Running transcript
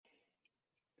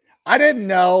I didn't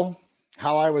know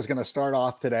how I was going to start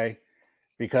off today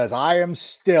because I am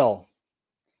still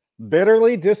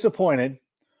bitterly disappointed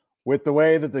with the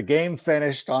way that the game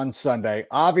finished on Sunday.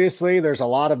 Obviously, there's a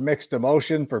lot of mixed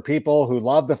emotion for people who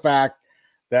love the fact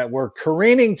that we're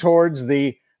careening towards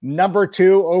the number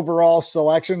 2 overall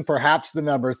selection, perhaps the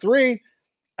number 3,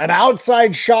 an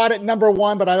outside shot at number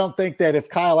 1. But I don't think that if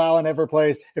Kyle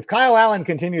Allen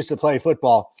continues to play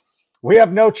football, we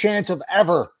have no chance of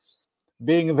ever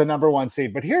being the number 1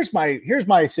 seed. But here's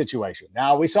my situation.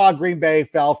 Now, we saw Green Bay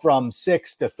fell from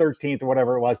 6th to 13th or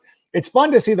whatever it was. It's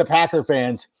fun to see the Packer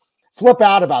fans flip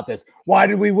out about this. Why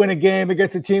did we win a game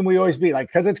against a team we always beat? Like,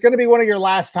 because it's going to be one of your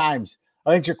last times.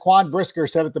 I think Jaquan Brisker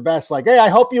said it the best. Like, hey, I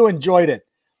hope you enjoyed it.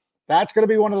 That's going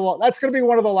to be one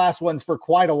of the last ones for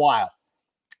quite a while.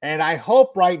 And I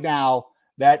hope right now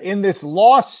that in this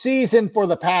lost season for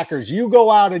the Packers, you go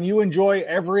out and you enjoy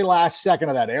every last second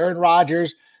of that. Aaron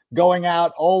Rodgers going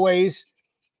out always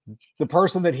the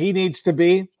person that he needs to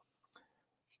be,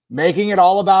 making it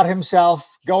all about himself,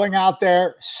 going out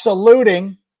there,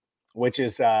 saluting, which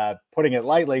is putting it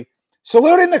lightly,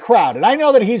 saluting the crowd. And I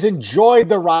know that he's enjoyed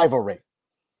the rivalry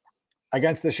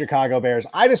against the Chicago Bears.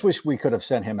 I just wish we could have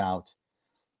sent him out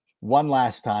one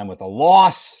last time with a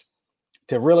loss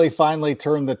to really finally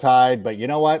turn the tide. But you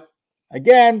know what?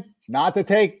 Again, not to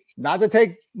take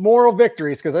moral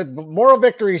victories, because moral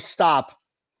victories stop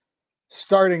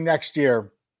starting next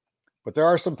year. But there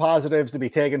are some positives to be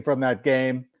taken from that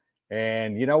game.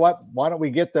 And you know what? Why don't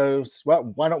we get those?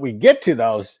 Well, why don't we get to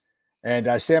those?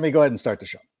 And Sammy, go ahead and start the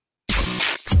show.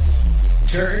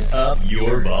 Turn up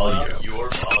your volume.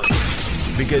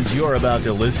 Because you're about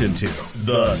to listen to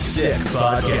The Sick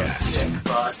Podcast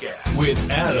with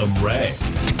Adam Ray.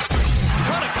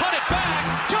 Trying to cut it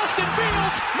back. Justin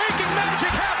Fields making magic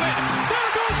happen.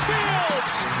 There goes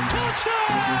Fields.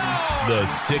 Touchdown. The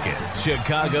sickest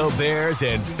Chicago Bears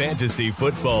and fantasy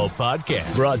football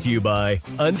podcast. Brought to you by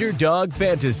Underdog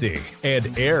Fantasy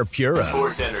and Air Pura.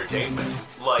 Sports entertainment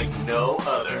like no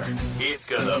other. It's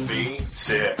gonna be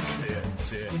sick.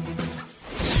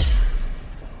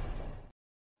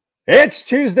 It's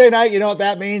Tuesday night. You know what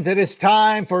that means. It is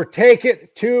time for Take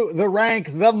It to the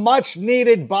Rank. The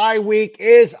much-needed bye week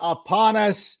is upon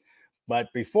us.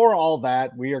 But before all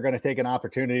that, we are going to take an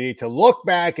opportunity to look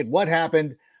back at what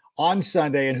happened on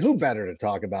Sunday. And who better to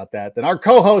talk about that than our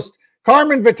co-host,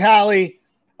 Carmen Vitale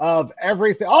of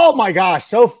everything. Oh, my gosh.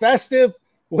 So festive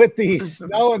with the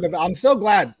snow. I'm so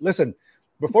glad. Listen,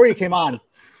 before you came on,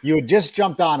 you had just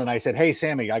jumped on and I said, hey,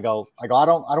 Sammy, I don't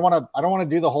want to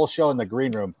do the whole show in the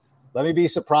green room. Let me be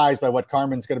surprised by what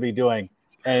Carmen's going to be doing.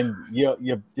 And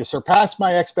you surpassed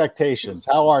my expectations.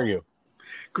 How are you?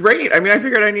 Great. I mean, I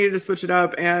figured I needed to switch it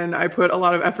up, and I put a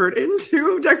lot of effort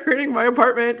into decorating my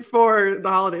apartment for the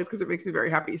holidays because it makes me very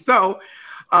happy. So,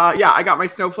 I got my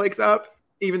snowflakes up,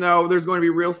 even though there's going to be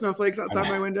real snowflakes outside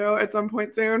my window at some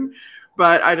point soon.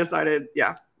 But I decided,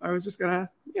 I was just going to,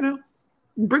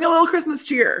 bring a little Christmas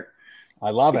cheer.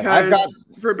 I love it.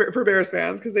 For Bears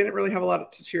fans, because they didn't really have a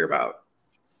lot to cheer about.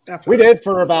 We did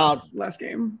for about last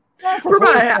game. For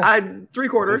about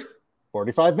 3/4.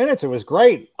 45 minutes. It was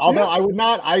great. Although I would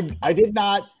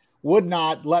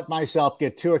not let myself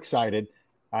get too excited.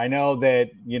 I know that,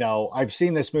 I've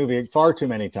seen this movie far too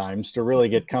many times to really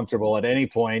get comfortable at any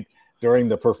point during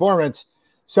the performance.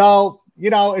 So,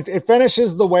 it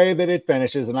finishes the way that it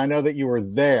finishes. And I know that you were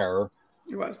there.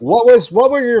 It was.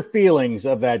 What were your feelings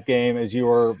of that game as you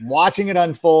were watching it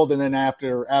unfold? And then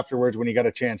afterwards, when you got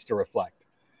a chance to reflect?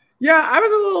 Yeah, I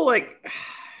was a little I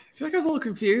feel like I was a little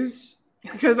confused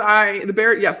because the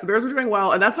Bears were doing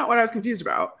well, and that's not what I was confused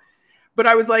about. But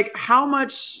I was like, how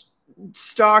much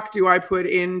stock do I put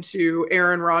into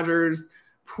Aaron Rodgers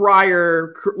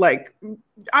prior,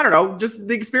 I don't know, just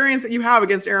the experience that you have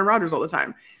against Aaron Rodgers all the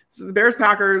time. So the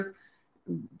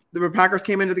Packers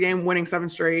came into the game winning 7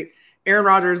 straight. Aaron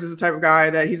Rodgers is the type of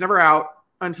guy that he's never out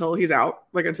until he's out,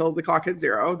 until the clock hits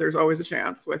 0. There's always a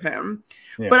chance with him.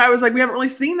 Yeah. But I was like, we haven't really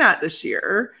seen that this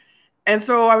year. And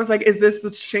so I was like, is this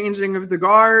the changing of the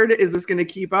guard? Is this going to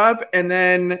keep up? And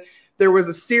then there was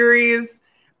a series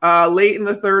late in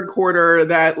the third quarter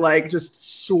that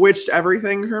just switched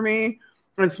everything for me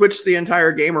and switched the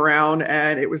entire game around.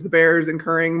 And it was the Bears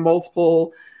incurring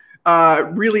multiple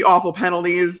really awful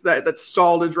penalties that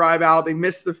stalled a drive out. They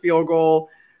missed the field goal.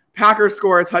 Packers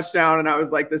score a touchdown. And I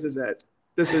was like, this is it.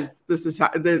 This is how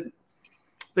the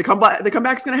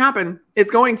comeback's going to happen.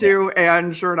 It's going to.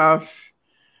 And sure enough,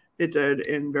 it did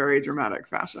in very dramatic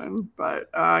fashion. But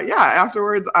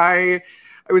afterwards, I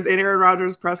was in Aaron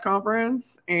Rodgers' press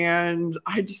conference, and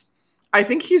I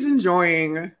think he's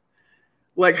enjoying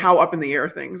like how up in the air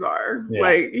things are. Yeah.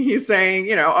 Like he's saying,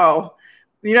 you know, oh,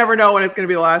 you never know when it's going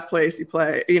to be the last place you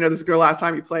play. You know, this is the last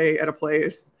time you play at a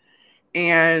place.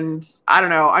 And I don't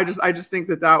know. I just think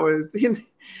that was,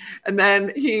 and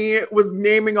then he was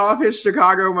naming off his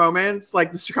Chicago moments,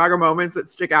 like the Chicago moments that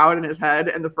stick out in his head.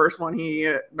 And the first one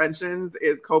he mentions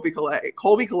is Colby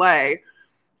Calais,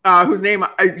 whose name,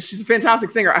 she's a fantastic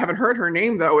singer. I haven't heard her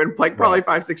name though in like probably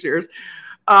 5-6 years,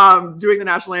 doing the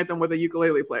national anthem with a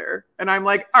ukulele player. And I'm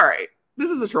like, all right, this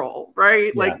is a troll,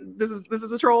 right? Yeah. Like this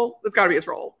is a troll. It's gotta be a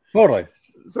troll. Totally.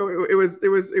 So it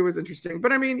was interesting.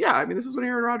 But I mean, this is what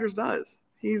Aaron Rodgers does.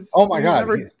 He's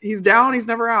he's down, he's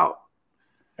never out.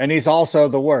 And he's also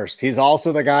the worst. He's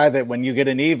also the guy that when you get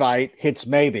an Evite, hits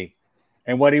maybe.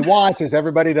 And what he wants is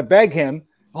everybody to beg him,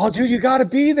 oh, dude, you got to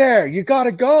be there. You got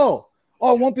to go.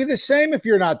 Oh, it won't be the same if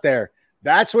you're not there.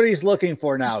 That's what he's looking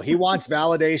for now. He wants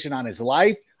validation on his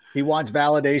life. He wants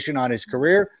validation on his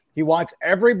career. He wants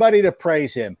everybody to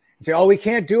praise him and say, oh, we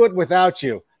can't do it without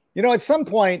you. You know, at some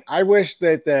point, I wish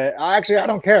that I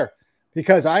don't care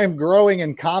because I am growing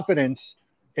in confidence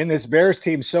in this Bears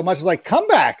team so much. Like, come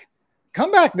back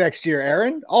next year,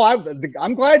 Aaron. Oh,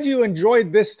 I'm glad you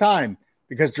enjoyed this time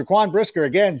because Jaquan Brisker,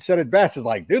 again, said it best. Is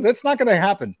like, dude, that's not going to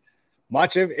happen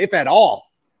much, if at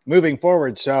all, moving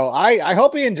forward. So I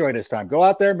hope he enjoyed his time. Go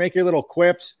out there, make your little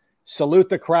quips, salute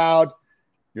the crowd.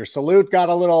 Your salute got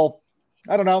a little,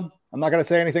 I don't know. I'm not going to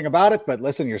say anything about it, but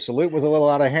listen, your salute was a little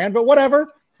out of hand, but whatever.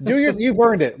 You've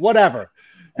earned it. Whatever.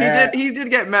 He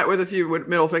did get met with a few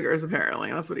middle fingers,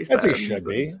 apparently. That's what he said. As he should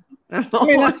be.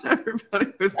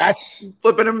 Everybody was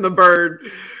flipping him the bird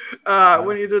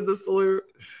when he did the salute.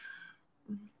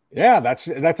 Yeah, that's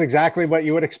exactly what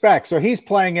you would expect. So he's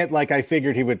playing it like I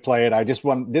figured he would play it. I just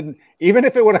didn't, even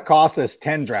if it would have cost us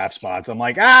 10 draft spots, I'm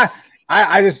like,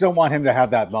 I just don't want him to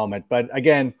have that moment. But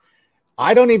again,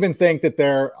 I don't even think,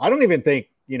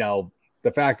 you know,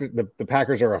 the fact that the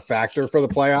Packers are a factor for the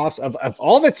playoffs of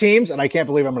all the teams. And I can't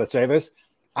believe I'm going to say this.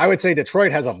 I would say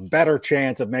Detroit has a better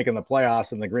chance of making the playoffs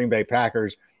than the Green Bay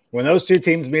Packers. When those two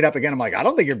teams meet up again, I'm like, I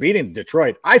don't think you're beating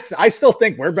Detroit. I still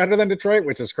think we're better than Detroit,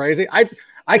 which is crazy.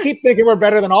 I keep thinking we're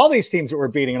better than all these teams that we're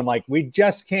beating. And I'm like, we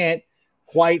just can't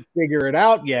quite figure it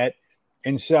out yet.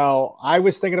 And so I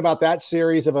was thinking about that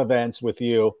series of events with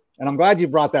you, and I'm glad you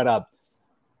brought that up.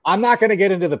 I'm not going to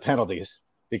get into the penalties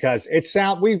because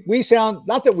we sound,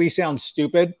 not that we sound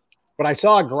stupid, but I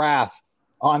saw a graph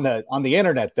on the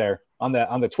internet there, on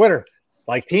the Twitter,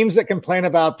 like teams that complain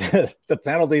about the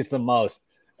penalties the most.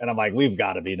 And I'm like, we've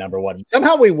got to be number one.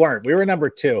 Somehow we weren't. We were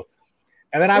number two.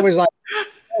 And then I was like, oh,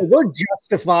 we're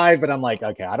justified. But I'm like,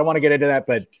 okay, I don't want to get into that.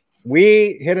 But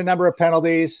we hit a number of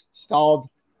penalties, stalled.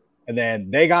 And then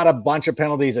they got a bunch of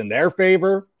penalties in their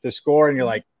favor to score. And you're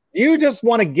like, you just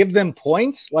want to give them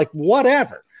points? Like,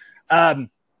 whatever. But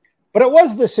it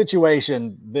was the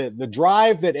situation, the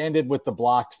drive that ended with the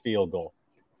blocked field goal.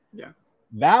 Yeah.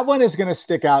 That one is going to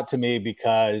stick out to me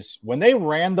because when they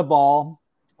ran the ball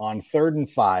on 3rd and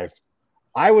 5,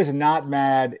 I was not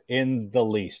mad in the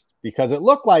least because it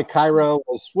looked like Cairo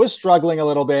was struggling a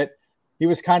little bit. He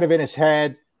was kind of in his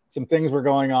head. Some things were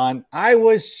going on. I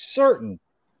was certain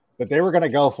that they were going to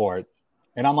go for it.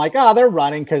 And I'm like, they're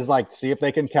running because, like, see if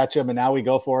they can catch him. And now we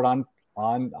go for it on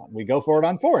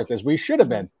 4th, as we should have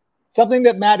been. Something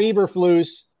that Matt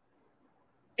Eberflus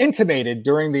intimated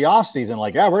during the offseason,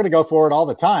 like, we're going to go for it all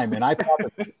the time. And I thought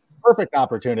it was a perfect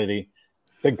opportunity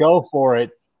to go for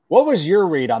it. What was your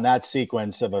read on that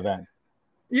sequence of events?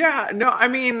 Yeah, no, I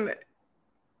mean,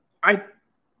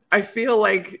 I feel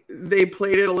like they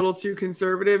played it a little too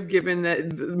conservative given that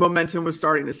the momentum was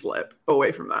starting to slip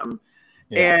away from them.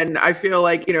 Yeah. And I feel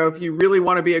like, you know, if you really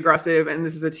want to be aggressive and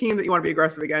this is a team that you want to be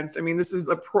aggressive against, I mean, this is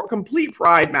a complete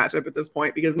pride matchup at this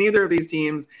point because neither of these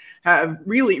teams have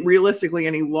really realistically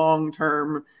any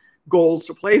long-term goals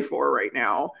to play for right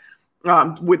now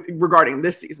regarding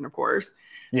this season, of course.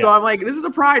 Yeah. So I'm like, this is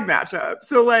a pride matchup.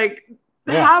 So like,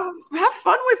 have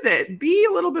fun with it. Be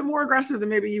a little bit more aggressive than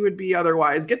maybe you would be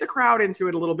otherwise. Get the crowd into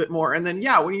it a little bit more. And then,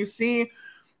 when you see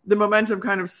the momentum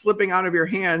kind of slipping out of your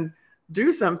hands,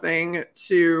 do something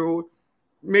to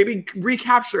maybe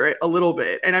recapture it a little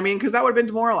bit. And I mean, because that would have been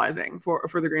demoralizing for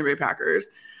the Green Bay Packers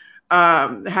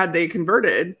had they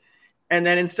converted. And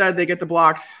then instead they get the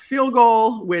blocked field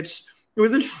goal, which it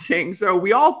was interesting. So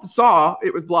we all saw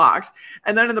it was blocked.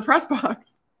 And then in the press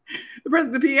box, the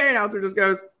PA announcer just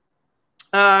goes,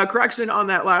 correction on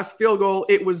that last field goal.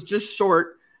 It was just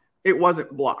short. It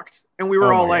wasn't blocked. And we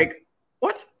were all like,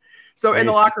 what? So in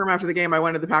the locker room after the game, I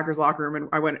went to the Packers locker room and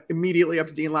I went immediately up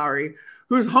to Dean Lowry,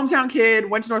 who's a hometown kid,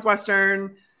 went to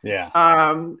Northwestern, Yeah.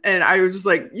 And I was just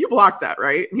like, you blocked that,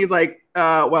 right? And he's like,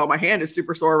 well, my hand is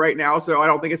super sore right now, so I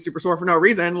don't think it's super sore for no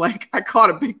reason. Like, I caught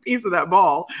a big piece of that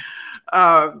ball.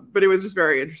 But it was just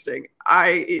very interesting.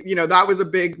 That was a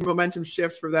big momentum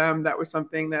shift for them. That was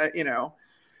something that,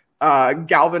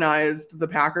 galvanized the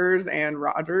Packers and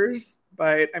Rodgers.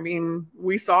 But I mean,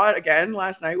 we saw it again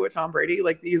last night with Tom Brady.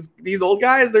 Like these old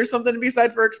guys, there's something to be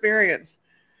said for experience.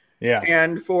 Yeah.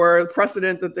 And for the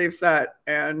precedent that they've set.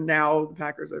 And now the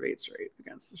Packers have 8 straight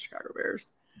against the Chicago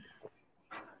Bears.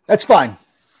 That's fine.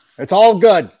 It's all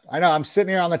good. I know I'm sitting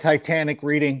here on the Titanic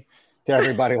reading to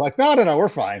everybody like, no, we're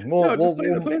fine. We'll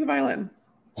play the violin.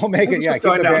 We'll make it. Yeah.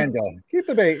 Keep the band going. Keep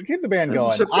the band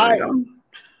going.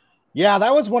 Yeah,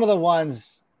 that was one of the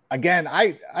ones. Again,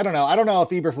 I don't know. I don't know if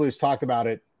Eberflus talked about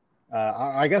it.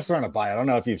 I guess they're on a bye. I don't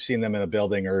know if you've seen them in a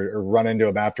building or run into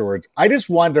them afterwards. I just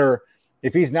wonder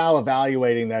if he's now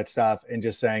evaluating that stuff and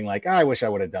just saying like, I wish I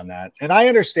would have done that. And I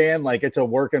understand like it's a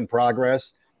work in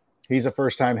progress. He's a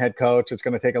first-time head coach. It's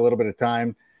going to take a little bit of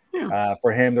time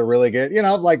for him to really get,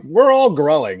 like we're all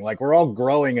growing. Like we're all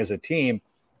growing as a team.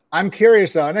 I'm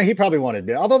curious though. I know he probably wanted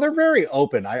to, although they're very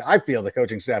open. I feel the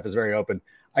coaching staff is very open.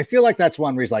 I feel like that's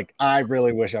one where he's like, I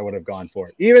really wish I would have gone for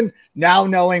it. Even now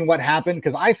knowing what happened,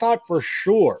 because I thought for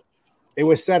sure it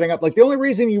was setting up. Like the only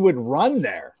reason you would run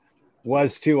there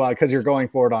was to because you're going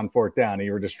for it on 4th down and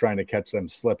you were just trying to catch them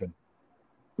slipping.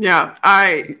 Yeah,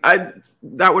 I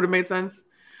that would have made sense.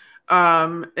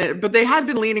 But they had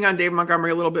been leaning on David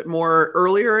Montgomery a little bit more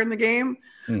earlier in the game.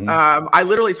 Mm-hmm. I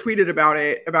literally tweeted about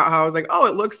how I was like, oh,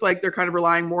 it looks like they're kind of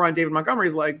relying more on David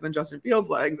Montgomery's legs than Justin Fields'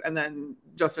 legs. And then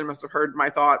Justin must have heard my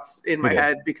thoughts in my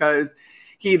head because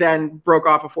he then broke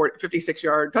off a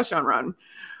 56-yard touchdown run.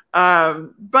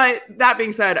 But that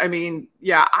being said, I mean,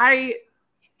 yeah, I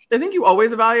think you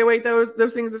always evaluate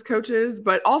those things as coaches,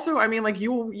 but also, I mean, like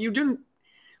you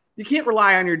can't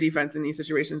rely on your defense in these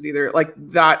situations either. Like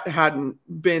that hadn't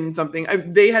been something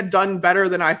they had done better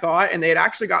than I thought. And they had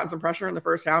actually gotten some pressure in the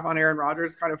first half on Aaron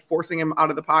Rodgers, kind of forcing him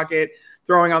out of the pocket,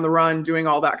 throwing on the run, doing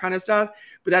all that kind of stuff.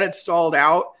 But that had stalled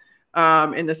out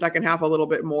in the second half a little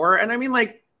bit more. And I mean,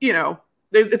 like,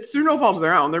 it's through no fault of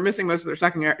their own. They're missing most of their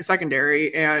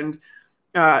secondary and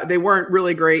they weren't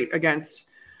really great against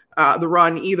the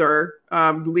run either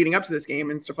leading up to this game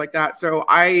and stuff like that. So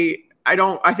I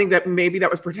think that maybe that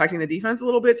was protecting the defense a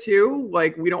little bit too.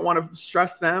 Like we don't want to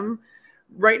stress them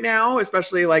right now,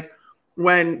 especially like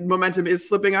when momentum is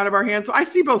slipping out of our hands. So I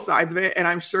see both sides of it. And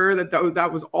I'm sure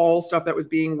that was all stuff that was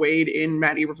being weighed in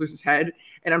Matt Eberflus's head.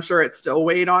 And I'm sure it still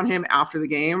weighed on him after the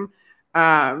game.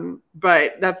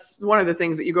 But that's one of the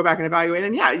things that you go back and evaluate.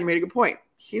 And yeah, you made a good point.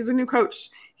 He's a new coach.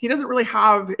 He doesn't really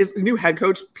have his new head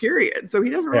coach, period. So he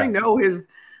doesn't really know his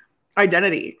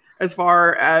identity as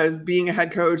far as being a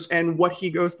head coach and what he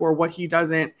goes for, what he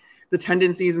doesn't, the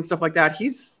tendencies and stuff like that. He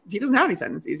doesn't have any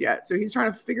tendencies yet. So he's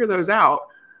trying to figure those out.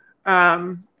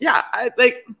 Again,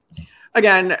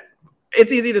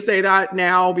 it's easy to say that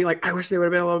now, be like, I wish they would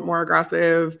have been a little more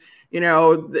aggressive.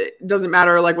 It doesn't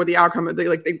matter like what the outcome of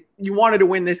you wanted to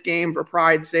win this game for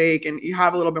pride's sake and you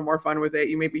have a little bit more fun with it.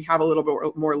 You maybe have a little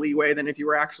bit more leeway than if you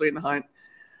were actually in the hunt.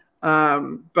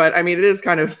 But I mean, it is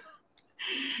kind of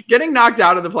getting knocked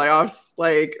out of the playoffs,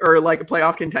 or a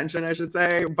playoff contention, I should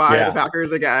say, by the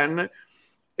Packers again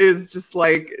is just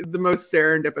like the most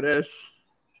serendipitous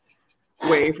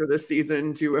way for this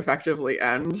season to effectively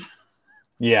end.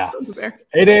 Yeah,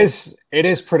 it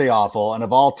is pretty awful. And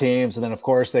of all teams, and then of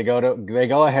course they go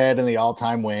ahead in the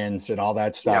all-time wins and all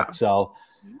that stuff. Yeah. So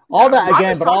all that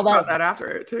again, but all that after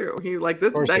it too. He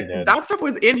that stuff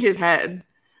was in his head.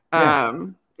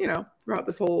 Throughout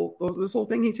this whole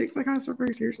thing, he takes that kind of stuff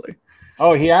very seriously.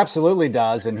 Oh, he absolutely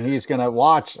does. And he's going to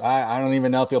watch. I don't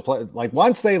even know if he'll play. Like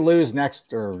once they lose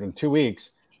next or in 2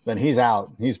 weeks, then he's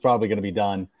out. He's probably going to be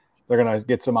done. They're going to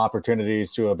get some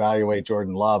opportunities to evaluate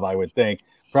Jordan Love, I would think.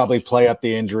 Probably play up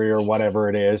the injury or whatever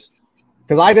it is.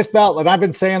 Because I just felt, and I've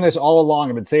been saying this all along.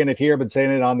 I've been saying it here. I've been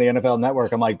saying it on the NFL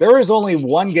Network. I'm like, there is only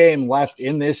one game left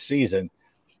in this season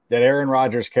that Aaron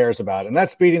Rodgers cares about, and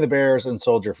that's beating the Bears in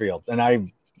Soldier Field.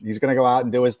 And he's going to go out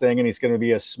and do his thing, and he's going to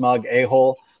be a smug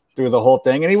a-hole through the whole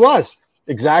thing. And he was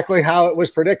exactly how it was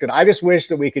predicted. I just wish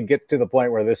that we could get to the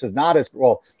point where this is not as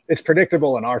well. It's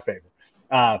predictable in our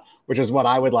favor, which is what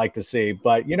I would like to see.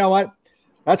 But you know what?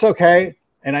 That's okay.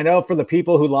 And I know for the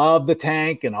people who love the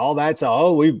tank and all that,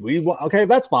 so okay,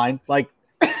 that's fine. Like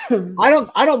I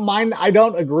don't mind. I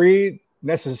don't agree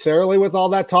necessarily with all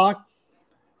that talk.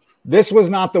 This was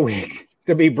not the week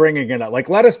to be bringing it up. Like,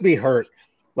 let us be hurt.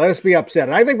 Let us be upset.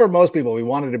 And I think for most people, we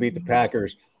wanted to beat the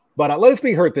Packers, but let us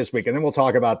be hurt this week. And then we'll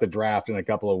talk about the draft in a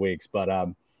couple of weeks. But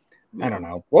I don't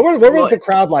know. What was the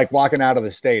crowd like walking out of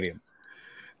the stadium?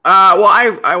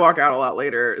 Well, I walk out a lot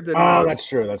later than most. That's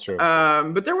true. That's true.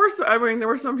 But there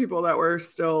were some people that were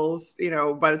still,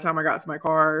 by the time I got to my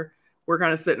car, we're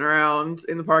kind of sitting around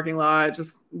in the parking lot,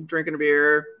 just drinking a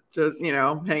beer, just,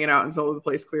 hanging out until the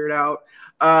place cleared out.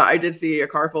 I did see a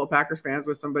car full of Packers fans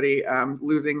with somebody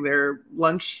losing their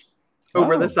lunch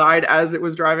over the side as it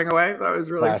was driving away. That was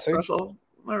really special.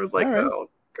 I was like, right. Oh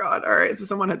God. All right. So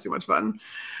someone had too much fun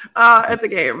at the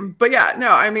game, but yeah, no,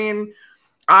 I mean,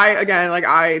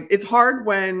 it's hard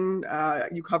when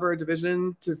you cover a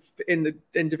division and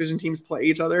division teams play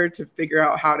each other to figure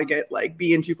out how to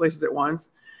be in two places at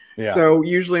once. Yeah. So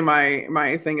usually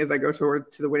my thing is I go to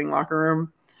the winning locker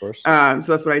room. Of course.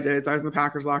 So that's what I did. So I was in the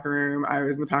Packers locker room. I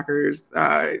was in the Packers,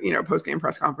 post-game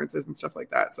press conferences and stuff like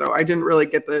that. So I didn't really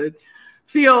get the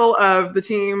feel of the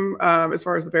team as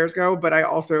far as the Bears go, but I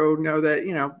also know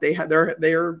that,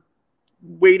 they are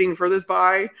waiting for this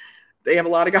bye. They have a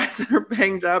lot of guys that are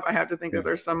banged up. I have to think that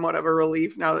there's somewhat of a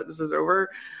relief now that this is over,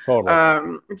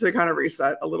 to kind of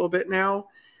reset a little bit now.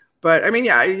 But I mean,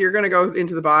 yeah, you're going to go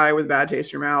into the bye with a bad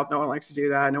taste in your mouth. No one likes to do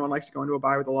that. No one likes to go into a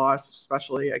bye with a loss,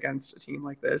 especially against a team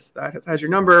like this that has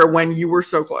your number when you were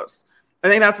so close. I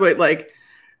think that's what,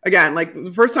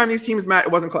 the first time these teams met,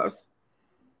 it wasn't close.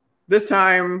 This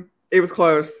time it was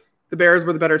close. The Bears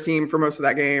were the better team for most of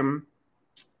that game.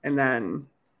 And then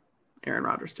Aaron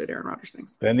Rodgers did Aaron Rodgers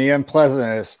things. Then the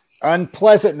unpleasantness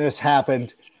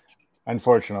happened,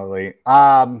 unfortunately.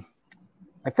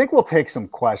 I think we'll take some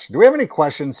questions. Do we have any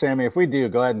questions, Sammy? If we do,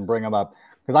 go ahead and bring them up.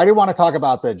 Because I do want to talk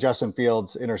about the Justin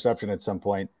Fields interception at some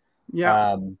point.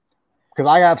 Yeah. Because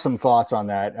I have some thoughts on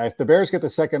that. If the Bears get the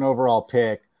second overall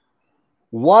pick,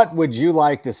 what would you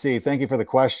like to see? Thank you for the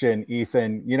question,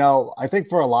 Ethan. I think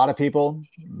for a lot of people,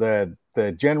 the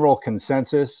general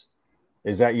consensus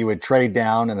is that you would trade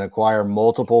down and acquire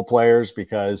multiple players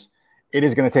because it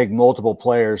is going to take multiple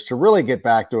players to really get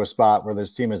back to a spot where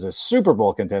this team is a Super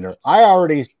Bowl contender. I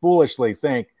already foolishly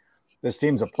think this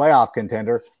team's a playoff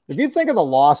contender. If you think of the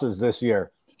losses this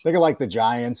year, think of the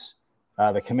Giants,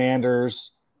 the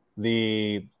Commanders,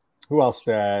 who else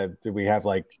did we have?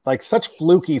 Such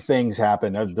fluky things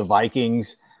happen. The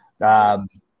Vikings,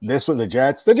 this with the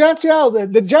Jets. The Jets,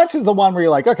 the Jets is the one where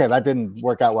you're like, okay, that didn't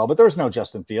work out well, but there was no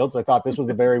Justin Fields. I thought this was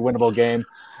a very winnable game.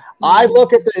 I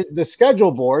look at the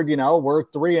schedule board, we're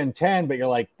 3-10, but you're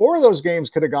like 4 of those games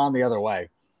could have gone the other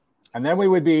way. And then we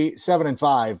would be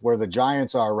 7-5 where the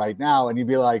Giants are right now. And you'd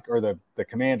be like, or the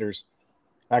Commanders,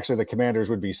 actually the Commanders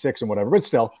would be 6 and whatever, but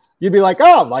still you'd be like,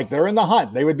 oh, they're in the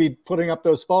hunt. They would be putting up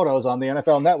those photos on the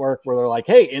NFL Network where they're like,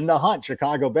 hey, in the hunt,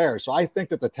 Chicago Bears. So I think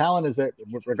that the talent is there,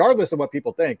 regardless of what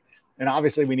people think. And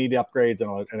obviously we need upgrades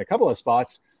in a couple of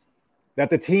spots, that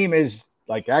the team is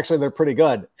actually they're pretty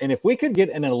good. And if we could get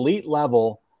an elite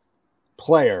level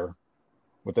player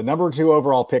with the number 2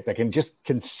 overall pick that can just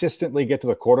consistently get to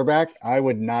the quarterback, I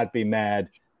would not be mad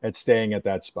at staying at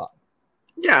that spot.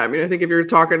 Yeah. I mean, I think if you're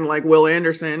talking like Will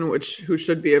Anderson, who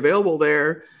should be available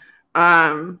there,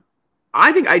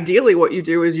 I think ideally what you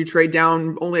do is you trade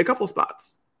down only a couple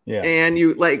spots. Yeah. And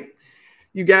you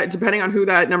get, depending on who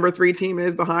that number 3 team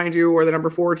is behind you or the number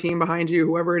 4 team behind you,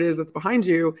 whoever it is that's behind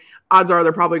you, odds are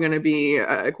they're probably going to be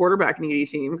a quarterback needy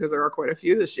team because there are quite a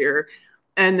few this year.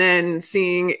 And then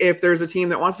seeing if there's a team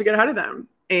that wants to get ahead of them.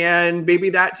 And maybe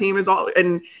that team is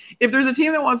and if there's a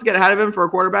team that wants to get ahead of him for a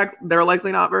quarterback, they're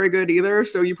likely not very good either.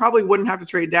 So you probably wouldn't have to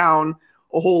trade down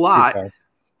a whole lot. Okay.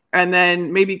 And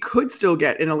then maybe could still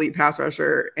get an elite pass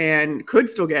rusher and could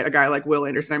still get a guy like Will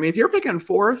Anderson. I mean, if you're picking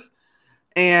 4th,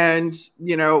 and,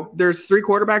 there's 3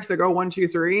 quarterbacks that go 1, 2,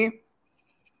 3.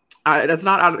 That's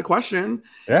not out of the question.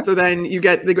 Yeah. So then you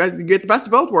get the best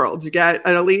of both worlds. You get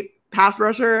an elite pass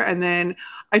rusher. And then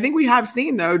I think we have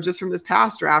seen, though, just from this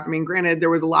past draft, I mean, granted, there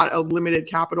was a lot of limited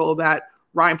capital that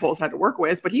Ryan Poles had to work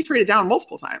with, but he traded down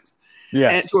multiple times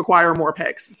to acquire more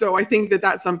picks. So I think that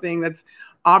that's something that's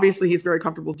obviously he's very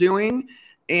comfortable doing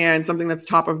and something that's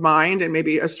top of mind and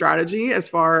maybe a strategy as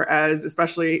far as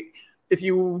especially – if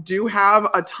you do have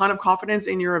a ton of confidence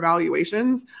in your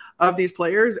evaluations of these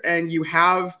players and you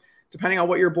have, depending on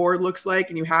what your board looks like,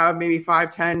 and you have maybe 5,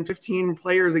 10, 15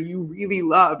 players that you really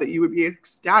love that you would be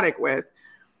ecstatic with,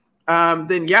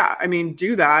 then yeah, I mean,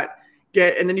 do that.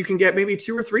 And then you can get maybe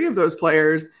 2 or 3 of those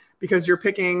players because you're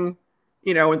picking,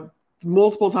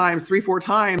 multiple times, 3, 4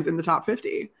 times in the top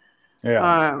 50.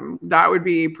 Yeah. That would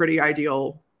be pretty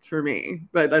ideal for me,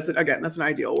 but that's an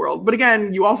ideal world. But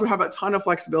again, you also have a ton of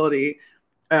flexibility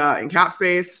in cap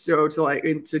space. So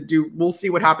we'll see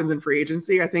what happens in free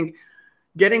agency. I think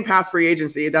getting past free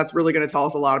agency, that's really going to tell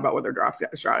us a lot about what their draft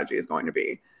strategy is going to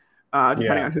be.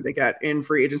 depending on who they get in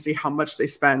free agency, how much they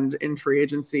spend in free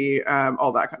agency,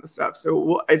 all that kind of stuff.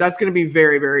 So that's going to be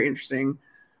very, very interesting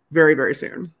very, very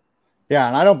soon. Yeah,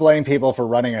 and I don't blame people for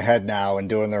running ahead now and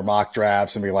doing their mock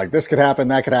drafts and be like, this could happen,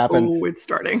 that could happen. Oh, it's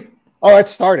starting. Oh,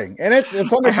 it's starting. And it's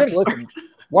understandable.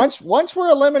 Once we're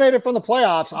eliminated from the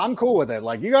playoffs, I'm cool with it.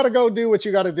 Like, you got to go do what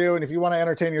you got to do. And if you want to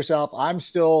entertain yourself, I'm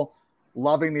still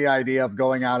loving the idea of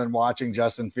going out and watching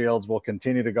Justin Fields. We'll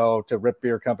continue to go to Rip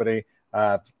Beer Company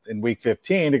in week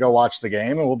 15 to go watch the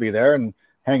game. And we'll be there and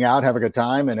hang out, have a good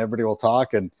time. And everybody will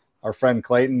talk. And our friend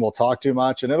Clayton will talk too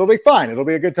much. And it'll be fine. It'll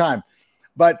be a good time.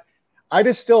 But I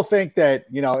just still think that,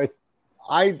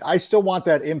 I still want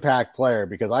that impact player,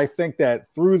 because I think that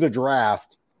through the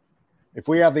draft, if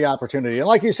we have the opportunity, and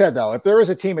like you said, though, if there is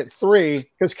a team at 3,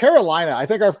 because Carolina, I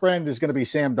think our friend is going to be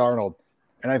Sam Darnold.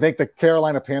 And I think the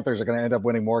Carolina Panthers are going to end up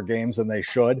winning more games than they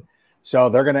should. So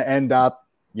they're going to end up,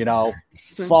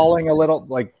 falling a little,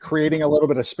 like creating a little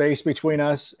bit of space between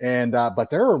us. And, but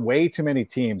there are way too many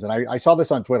teams. And I saw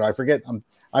this on Twitter. I forget.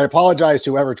 I apologize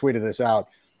to whoever tweeted this out.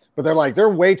 But there are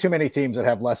way too many teams that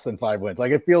have less than 5 wins.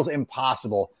 Like, it feels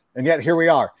impossible. And yet here we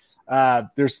are.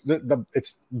 There's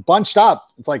it's bunched up.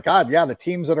 It's like, God, yeah, the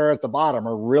teams that are at the bottom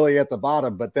are really at the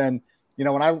bottom. But then,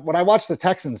 when I watched the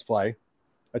Texans play,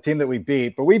 a team that we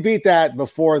beat, but we beat that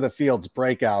before the Fields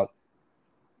breakout.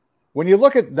 When you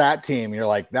look at that team, you're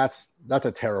like, that's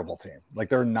a terrible team. Like,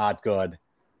 they're not good.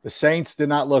 The Saints did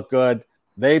not look good.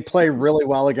 They play really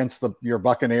well against your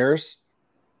Buccaneers.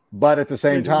 But at the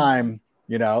same time,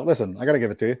 listen, I got to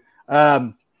give it to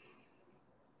you.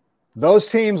 Those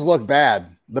teams look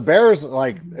bad. The Bears,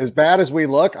 like, as bad as we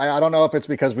look, I don't know if it's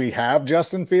because we have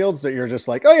Justin Fields that you're just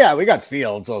like, oh, yeah, we got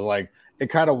Fields. So, like, it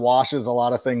kind of washes a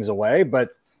lot of things away, but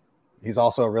he's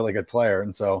also a really good player.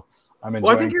 And so I'm enjoying.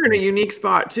 Well, I think you're in a unique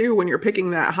spot, too, when you're picking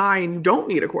that high and you don't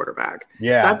need a quarterback.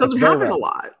 Yeah. That doesn't happen a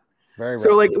lot. Very rare.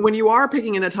 So, like, when you are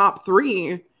picking in the top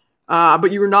 3,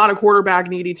 but you're not a quarterback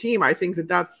needy team, I think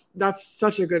that's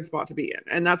such a good spot to be in.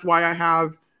 And that's why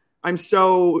I'm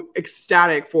so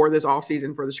ecstatic for this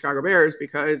offseason for the Chicago Bears,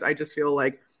 because I just feel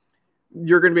like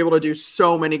you're going to be able to do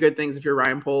so many good things if you're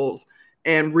Ryan Poles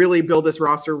and really build this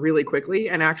roster really quickly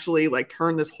and actually, like,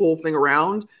 turn this whole thing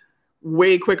around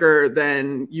way quicker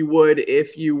than you would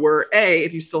if you were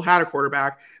if you still had a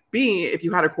quarterback, B, if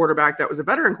you had a quarterback that was a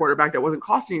veteran quarterback that wasn't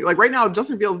costing you. Like, right now,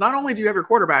 Justin Fields, not only do you have your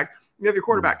quarterback, you have your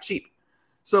quarterback cheap.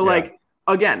 So, like,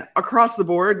 again, across the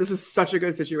board, this is such a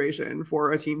good situation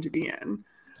for a team to be in.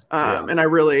 And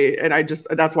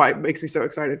that's why it makes me so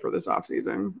excited for this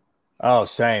offseason. Oh,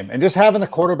 same. And just having the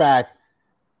quarterback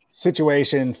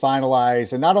situation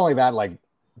finalized. And not only that, like,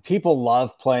 people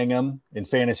love playing him in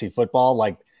fantasy football,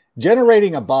 like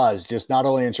generating a buzz, just not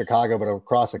only in Chicago, but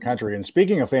across the country. And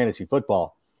speaking of fantasy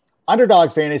football,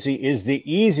 Underdog Fantasy is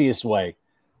the easiest way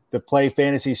to play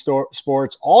fantasy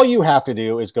sports. All you have to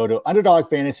do is go to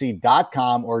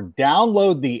underdogfantasy.com or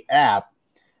download the app.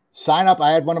 Sign up.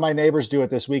 I had one of my neighbors do it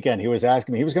this weekend. He was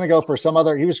asking me, he was going to go for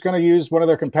he was going to use one of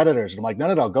their competitors. And I'm like,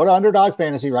 no, go to Underdog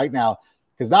Fantasy right now.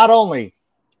 Because not only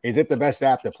is it the best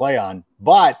app to play on,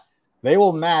 but they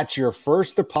will match your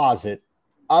first deposit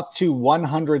up to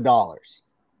 $100.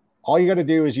 All you got to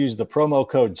do is use the promo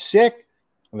code SICK,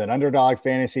 and then Underdog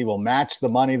Fantasy will match the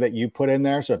money that you put in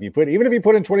there. So even if you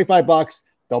put in $25,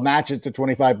 they'll match it to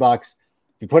 $25. If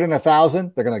you put in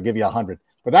 $1,000, they're going to give you $100.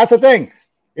 But that's the thing.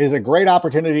 It is a great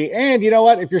opportunity. And you know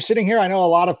what? If you're sitting here, I know a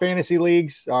lot of fantasy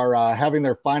leagues are having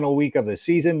their final week of the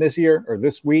season this year or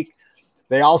this week.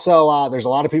 They also, there's a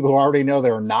lot of people who already know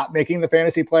they're not making the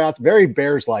fantasy playoffs. Very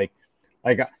Bears-like.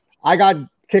 Like, I got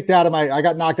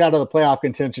knocked out of the playoff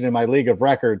contention in my league of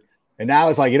record. And now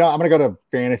it's like, I'm going to go to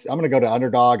fantasy. I'm going to go to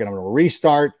Underdog and I'm going to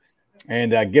restart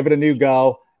and give it a new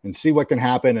go and see what can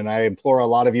happen. And I implore a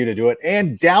lot of you to do it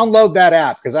and download that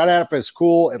app, because that app is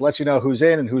cool. It lets you know who's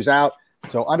in and who's out.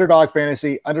 So Underdog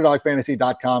Fantasy,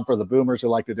 underdogfantasy.com for the boomers who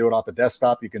like to do it off a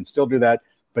desktop. You can still do that,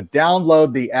 but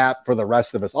download the app for the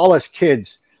rest of us. All us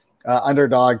kids,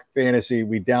 Underdog Fantasy,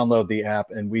 we download the app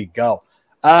and we go.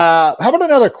 How about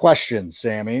another question,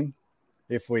 Sammy?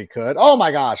 If we could. Oh my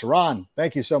gosh, Ron,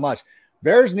 thank you so much.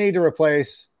 Bears need to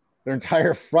replace their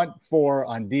entire front 4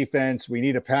 on defense. We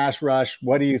need a pass rush.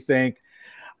 What do you think?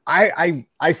 I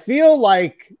feel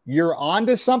like you're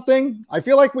onto something. I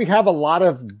feel like we have a lot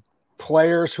of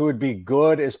players who would be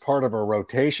good as part of a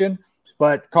rotation,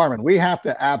 but Carmen, we have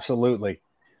to absolutely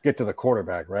get to the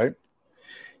quarterback, right?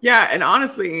 Yeah, and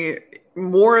honestly,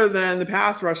 more than the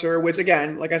pass rusher, which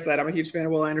again, like I said, I'm a huge fan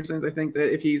of Will Anderson's. I think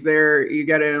that if he's there, you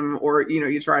get him, or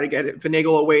you try to get it,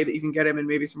 finagle a way that you can get him and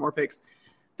maybe some more picks.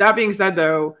 That being said,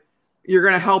 though, you're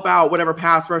going to help out whatever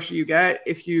pass rusher you get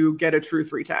if you get a true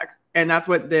 3-tech. And that's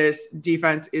what this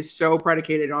defense is so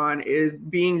predicated on, is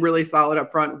being really solid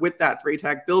up front with that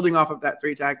 3-tech, building off of that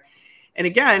 3-tech. And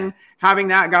again, having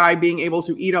that guy being able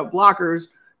to eat up blockers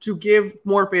to give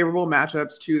more favorable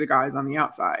matchups to the guys on the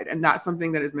outside. And that's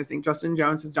something that is missing. Justin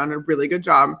Jones has done a really good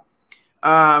job.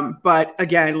 But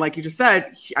again, like you just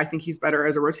said, I think he's better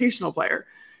as a rotational player.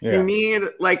 Yeah. You need,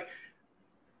 like,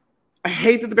 I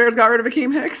hate that the Bears got rid of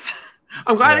Akeem Hicks.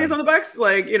 I'm glad he's on the Bucs,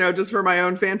 like, you know, just for my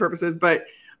own fan purposes. But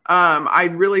I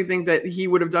really think that he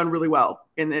would have done really well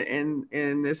in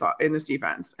this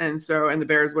defense. And the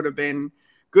Bears would have been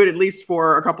good at least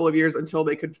for a couple of years until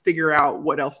they could figure out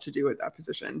what else to do at that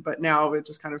position. But now it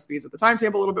just kind of speeds up the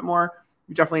timetable a little bit more.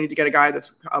 You definitely need to get a guy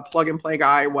that's a plug and play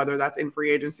guy, whether that's in free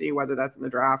agency, whether that's in the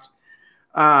draft.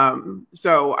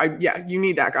 You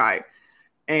need that guy.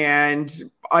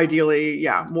 And ideally,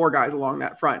 more guys along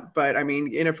that front. But I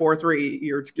mean, in a 4-3,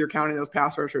 you're counting those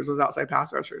pass rushers, those outside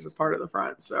pass rushers as part of the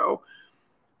front. So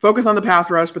focus on the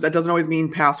pass rush, but that doesn't always mean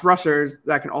pass rushers.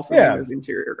 That can also mean those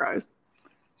interior guys.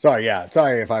 Sorry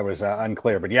if I was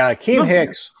unclear, but Akeem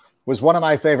Hicks was one of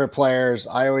my favorite players.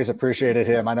 I always appreciated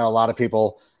him. I know a lot of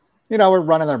people, were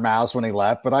running their mouths when he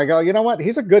left, but I go, you know what?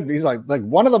 He's like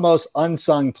one of the most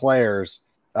unsung players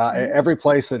every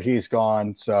place that he's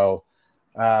gone. So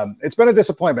it's been a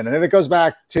disappointment. And then it goes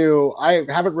back to, I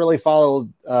haven't really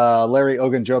followed Larry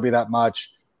Ogunjobi that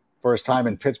much for his time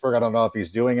in Pittsburgh. I don't know if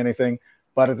he's doing anything,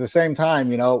 but at the same time,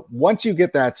 once you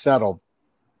get that settled,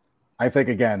 I think,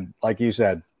 again, like you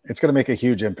said, it's going to make a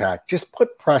huge impact. Just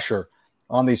put pressure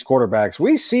on these quarterbacks.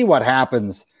 We see what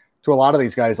happens to a lot of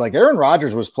these guys. Like Aaron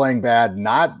Rodgers was playing bad,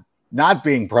 not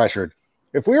being pressured.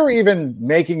 If we were even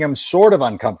making him sort of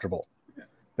uncomfortable,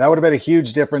 that would have been a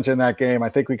huge difference in that game. I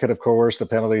think we could have coerced the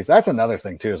penalties. That's another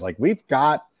thing too, is like, we've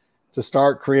got to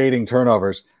start creating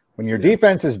turnovers. When your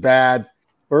defense is bad,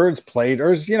 Birds played,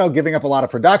 or is, giving up a lot of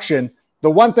production, the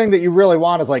one thing that you really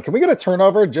want is like, can we get a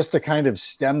turnover just to kind of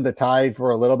stem the tide for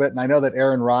a little bit? And I know that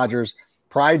Aaron Rodgers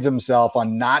prides himself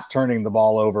on not turning the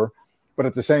ball over, but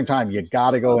at the same time, you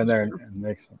got to go in there and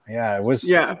make some. Yeah, it was.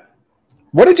 Yeah.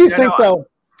 What did you think, though?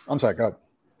 I'm sorry, go ahead.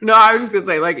 No, I was just going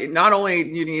to say, like, not only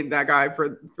you need that guy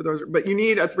for those, but you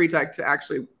need a 3-tech to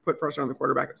actually put pressure on the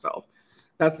quarterback himself.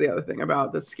 That's the other thing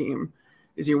about this scheme,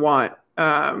 is you want a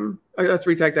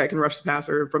 3-tech that can rush the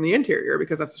passer from the interior,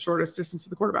 because that's the shortest distance to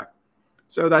the quarterback.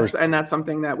 So that's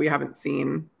something that we haven't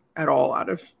seen at all out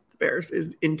of the Bears,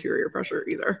 is interior pressure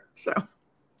either. So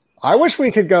I wish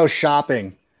we could go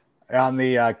shopping on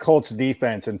the Colts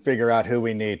defense and figure out who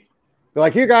we need. Be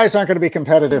like, you guys aren't going to be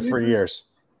competitive for years.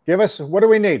 What do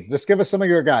we need? Just give us some of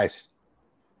your guys.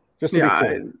 Just to be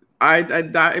cool.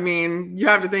 I mean, you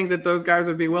have to think that those guys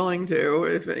would be willing to.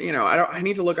 If I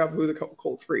need to look up who the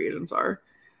Colts free agents are,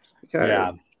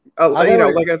 because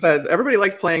like I said, everybody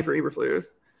likes playing for Eberflus.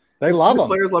 They love him.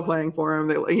 Players love playing for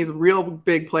him. He's a real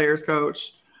big players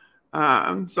coach.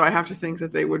 So I have to think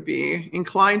that they would be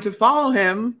inclined to follow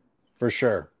him. For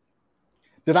sure.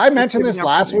 Did I mention this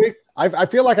last week? I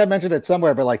feel like I mentioned it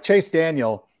somewhere, but like Chase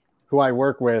Daniel, who I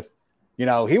work with,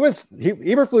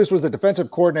 Eberflus was the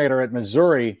defensive coordinator at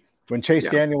Missouri when Chase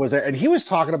Daniel was there. And he was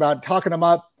talking him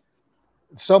up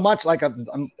so much,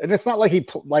 and it's not like he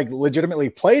legitimately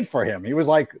played for him. He was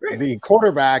like the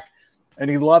quarterback, and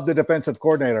he loved the defensive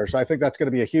coordinator. So I think that's going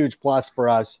to be a huge plus for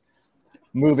us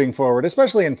moving forward,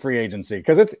 especially in free agency.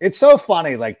 Because it's so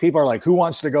funny. Like, people are like, who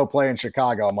wants to go play in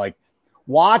Chicago? I'm like,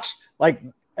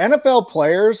 NFL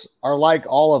players are like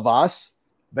all of us.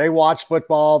 They watch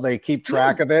football. They keep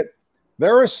track of it.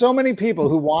 There are so many people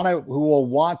who will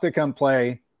want to come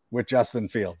play with Justin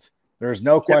Fields. There's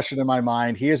no question in my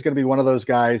mind. He is going to be one of those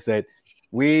guys that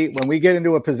when we get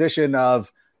into a position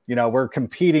of, we're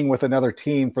competing with another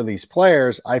team for these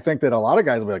players, I think that a lot of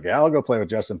guys will be like, yeah, I'll go play with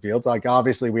Justin Fields. Like,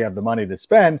 obviously we have the money to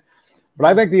spend, but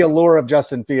I think the allure of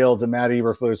Justin Fields and Matt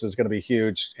Eberflus is going to be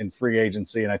huge in free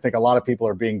agency. And I think a lot of people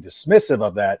are being dismissive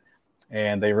of that,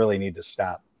 and they really need to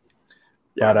stop.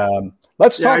 Yeah. But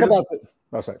let's talk about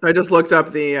I just looked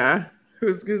up the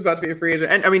who's about to be a free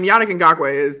agent. And I mean, Yannick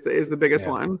Ngakoue is the biggest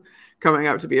one coming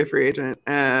up to be a free agent.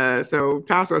 So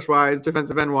pass rush wise,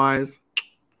 defensive end wise.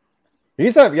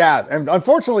 And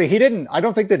unfortunately I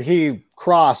don't think that he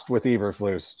crossed with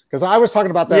Eberflus, because I was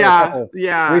talking about that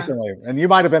recently, and you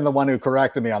might have been the one who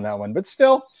corrected me on that one. But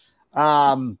still,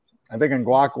 I think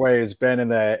Ngakoue has been in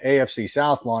the AFC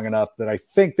South long enough that I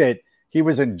think that he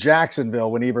was in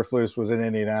Jacksonville when Eberflus was in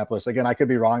Indianapolis. Again, I could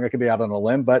be wrong. I could be out on a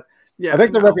limb, but I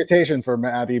think the reputation for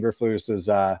Matt Eberflus is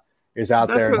out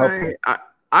there.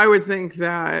 I would think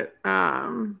that,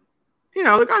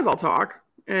 the guys all talk.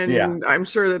 And I'm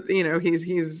sure that,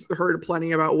 he's heard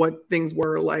plenty about what things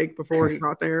were like before he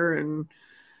got there. And,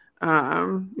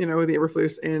 with the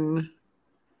Eberflus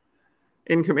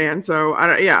in command. So I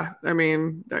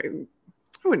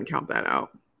wouldn't count that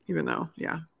out, even though,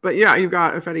 but you've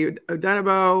got Ifeadi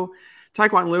Odenigbo,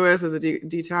 Taekwon Lewis as a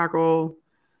D tackle.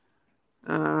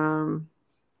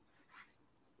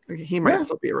 He might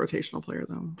still be a rotational player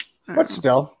though. But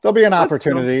still, there'll be an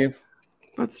opportunity.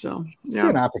 But still,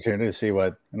 an opportunity to see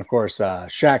what, and of course,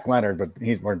 Shaq Leonard, but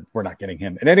we're not getting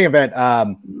him. In any event,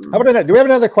 do we have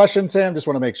another question, Sam? Just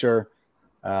want to make sure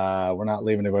we're not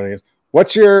leaving anybody.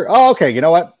 What's your? Oh, okay. You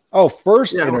know what? Oh,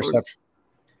 first interception.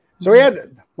 So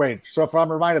so if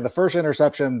I'm reminded, the first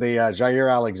interception, the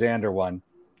Jair Alexander one.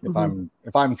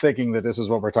 If I'm thinking that this is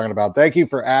what we're talking about, thank you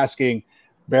for asking.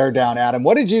 Bear down, Adam.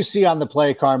 What did you see on the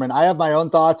play, Carmen? I have my own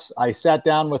thoughts. I sat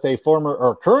down with a former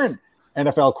or current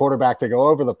NFL quarterback to go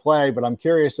over the play, but I'm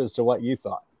curious as to what you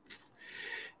thought.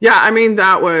 Yeah,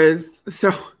 that was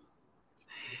so.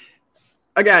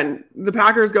 Again, the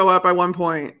Packers go up by 1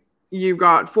 point. You've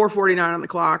got 4:49 on the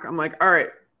clock. I'm like, all right,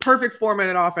 perfect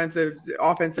 4-minute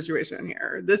offense situation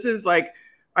here. This is like,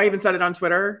 I even said it on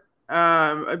Twitter,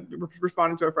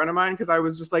 responding to a friend of mine, because I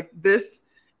was just like, this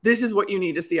is what you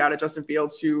need to see out of Justin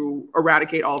Fields to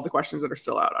eradicate all of the questions that are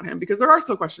still out on him, because there are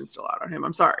still questions still out on him.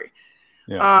 I'm sorry.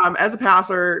 Yeah. As a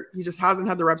passer, he just hasn't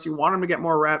had the reps. You want him to get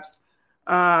more reps.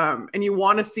 And you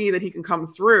want to see that he can come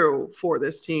through for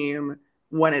this team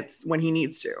when he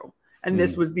needs to. And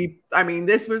this was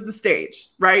the stage,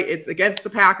 right? It's against the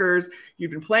Packers.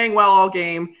 You've been playing well all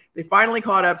game. They finally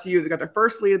caught up to you. They got their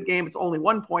first lead of the game. It's only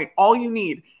 1 point. All you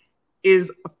need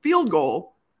is a field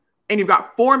goal, and you've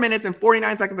got 4 minutes and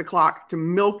 49 seconds of clock to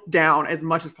milk down as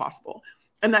much as possible.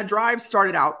 And that drive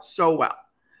started out so well.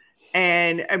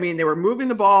 And they were moving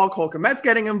the ball. Cole Kmet's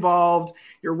getting involved.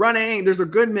 You're running. There's a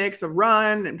good mix of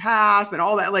run and pass and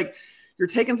all that. Like, you're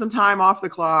taking some time off the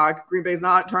clock. Green Bay's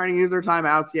not trying to use their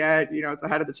timeouts yet. It's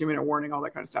ahead of the 2-minute warning, all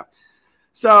that kind of stuff.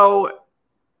 So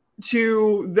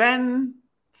to then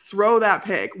throw that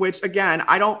pick, which again,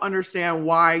 I don't understand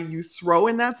why you throw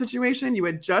in that situation. You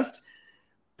had just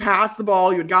passed the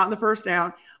ball. You had gotten the first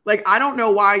down. Like, I don't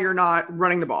know why you're not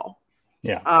running the ball.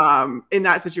 Yeah. In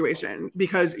that situation,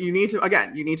 because you need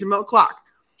to milk clock.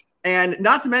 And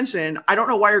not to mention, I don't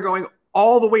know why you're going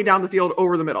all the way down the field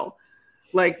over the middle.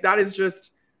 Like, that is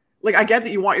just, like, I get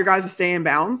that you want your guys to stay in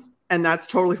bounds, and that's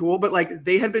totally cool. But like,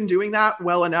 they had been doing that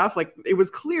well enough. Like, it was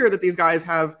clear that these guys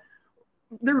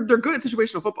they're good at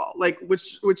situational football, like,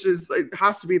 which is, it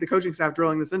has to be the coaching staff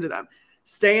drilling this into them.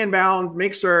 Stay in bounds,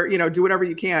 make sure, do whatever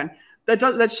you can.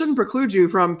 That shouldn't preclude you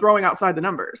from throwing outside the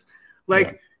numbers.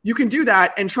 Like, you can do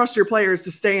that and trust your players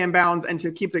to stay in bounds and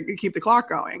to keep the clock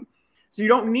going. So you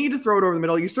don't need to throw it over the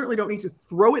middle. You certainly don't need to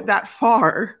throw it that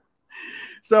far.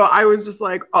 So I was just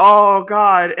like, oh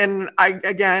God. And I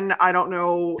don't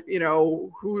know,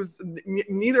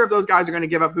 neither of those guys are going to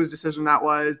give up whose decision that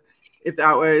was. If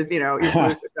that was,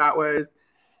 if that was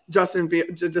Justin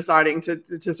deciding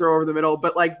to throw over the middle,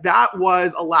 but like, that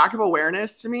was a lack of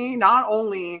awareness to me, not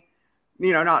only,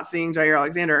 not seeing Jair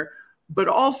Alexander, but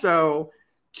also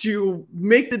to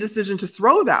make the decision to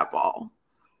throw that ball.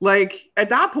 Like, at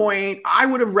that point, I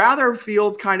would have rather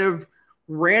Fields kind of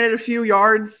ran it a few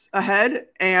yards ahead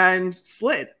and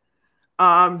slid,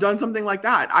 done something like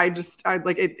that.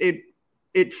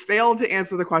 It failed to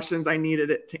answer the questions I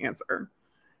needed it to answer.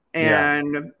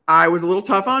 And I was a little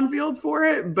tough on Fields for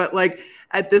it, but like,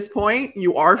 at this point,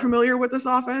 you are familiar with this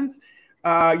offense.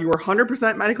 You were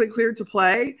 100% medically cleared to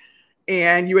play.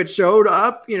 And you had showed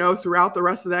up, throughout the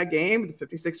rest of that game, the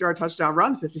 56-yard touchdown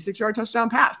run, 56-yard touchdown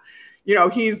pass.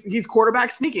 He's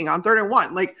quarterback sneaking on 3rd and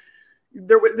 1. Like,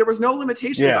 there was no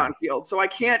limitations on Field. So I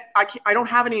don't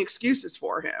have any excuses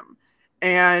for him.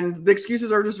 And the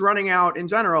excuses are just running out in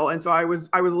general. And so I was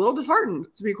a little disheartened,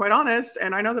 to be quite honest.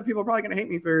 And I know that people are probably going to hate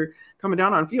me for coming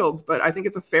down on Fields, but I think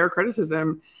it's a fair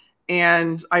criticism.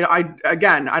 And I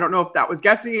don't know if that was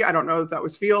Getsy. I don't know if that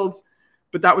was Fields.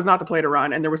 But that was not the play to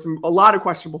run. And there was a lot of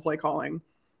questionable play calling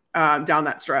down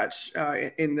that stretch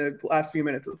in the last few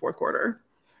minutes of the fourth quarter.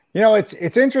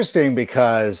 It's interesting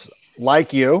because,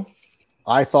 like you,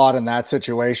 I thought in that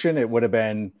situation it would have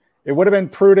been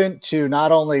prudent to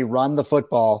not only run the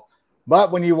football,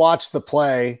 but when you watch the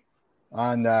play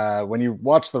when you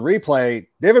watch the replay,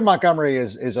 David Montgomery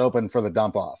is open for the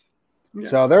dump off. Yeah.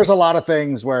 So there's a lot of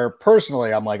things where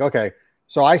personally I'm like, okay.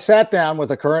 So I sat down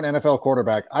with a current NFL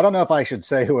quarterback. I don't know if I should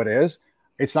say who it is.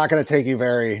 It's not going to take you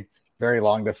very, very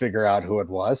long to figure out who it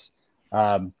was.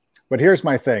 But here's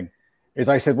my thing is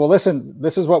I said, well, listen,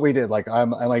 this is what we did. Like,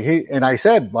 I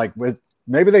said, like,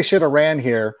 maybe they should have ran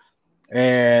here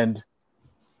and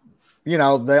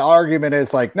the argument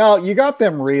is like, no, you got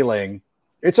them reeling.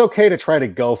 It's okay to try to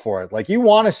go for it. Like, you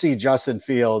want to see Justin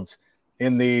Fields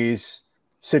in these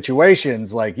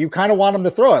situations. Like, you kind of want him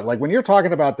to throw it. Like, when you're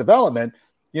talking about development,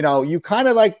 you kind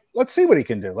of like, let's see what he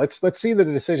can do. Let's see the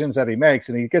decisions that he makes.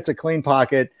 And he gets a clean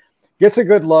pocket, gets a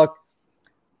good look.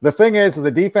 The thing is,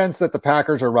 the defense that the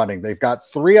Packers are running, they've got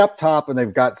 3 up top and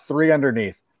they've got 3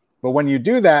 underneath. But when you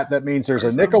do that, that means there's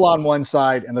a nickel on one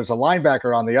side and there's a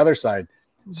linebacker on the other side.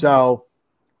 So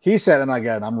he said, and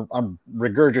again, I'm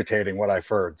regurgitating what I've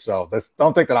heard. So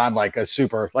don't think that I'm like a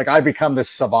super, like I become this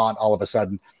savant all of a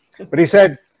sudden. But he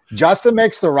said, Justin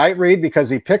makes the right read because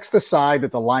he picks the side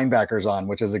that the linebacker's on,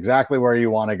 which is exactly where you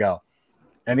want to go.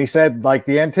 And he said, like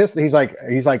he's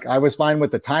like, I was fine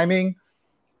with the timing.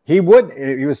 He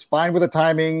was fine with the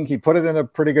timing. He put it in a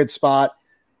pretty good spot.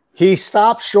 He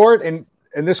stopped short, and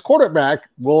this quarterback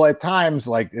will at times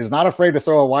is not afraid to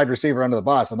throw a wide receiver under the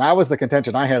bus. And that was the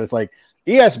contention I had. It's like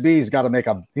ESB's got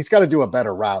to he's got to do a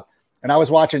better route. And I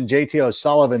was watching JT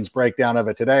O'Sullivan's breakdown of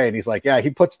it today. And he's like, yeah, he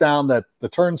puts down the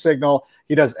turn signal.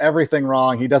 He does everything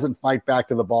wrong. He doesn't fight back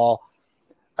to the ball.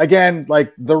 Again,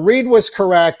 like, the read was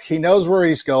correct. He knows where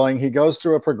he's going. He goes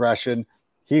through a progression.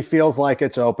 He feels like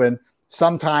it's open.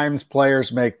 Sometimes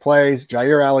players make plays.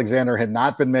 Jair Alexander had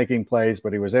not been making plays,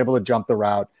 but he was able to jump the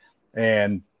route.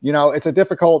 And, it's a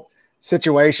difficult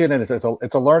situation, and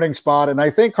it's a learning spot. And I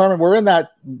think, Carmen, we're in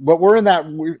that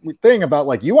thing about,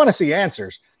 like, you want to see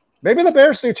answers. Maybe the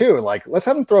Bears do too. Like, let's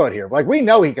have him throw it here. Like, we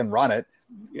know he can run it.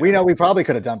 Yeah. We know we probably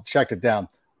could have checked it down.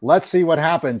 Let's see what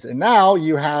happens. And now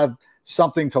you have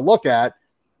something to look at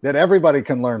that everybody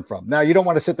can learn from. Now, you don't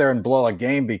want to sit there and blow a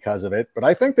game because of it, but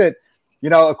I think that,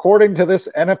 according to this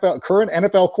current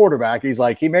NFL quarterback, he's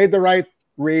like, he made the right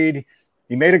read.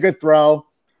 He made a good throw.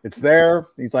 It's there.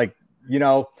 He's like,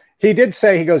 he did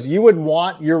say, he goes, you would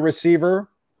want your receiver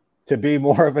to be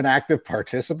more of an active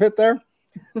participant there.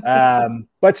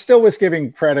 But still was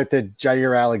giving credit to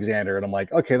Jair Alexander. And I'm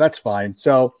like, okay, that's fine.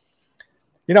 So,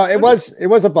 it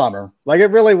was a bummer. Like, it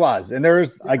really was. And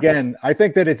there's, again, I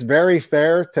think that it's very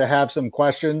fair to have some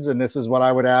questions. And this is what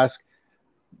I would ask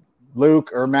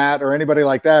Luke or Matt or anybody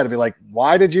like that, to be like,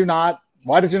 why did you not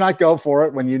go for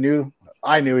it when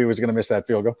I knew he was going to miss that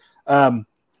field goal?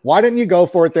 Why didn't you go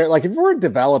for it there? Like, if we're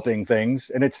developing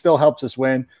things and it still helps us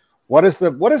win, what is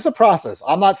the process?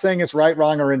 I'm not saying it's right,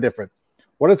 wrong, or indifferent.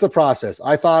 What is the process?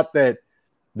 I thought that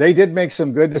they did make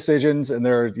some good decisions, and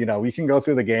we can go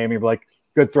through the game. You'd be like,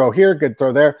 good throw here, good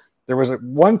throw there. There was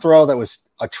one throw that was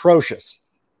atrocious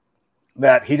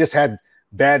that he just had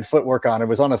bad footwork on. It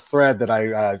was on a thread that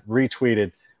I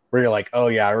retweeted where you're like, oh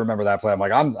yeah, I remember that play. I'm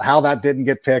like, how that didn't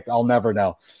get picked, I'll never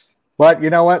know. But you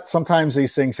know what? Sometimes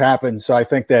these things happen. So I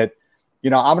think that,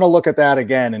 I'm going to look at that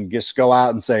again and just go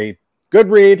out and say, good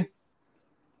read,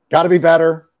 got to be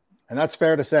better. And that's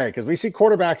fair to say, because we see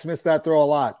quarterbacks miss that throw a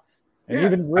lot. And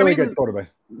even really good quarterback.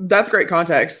 That's great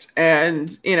context.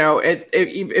 And,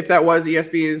 if that was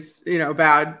ESB's,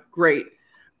 bad, great.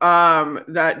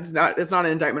 It's not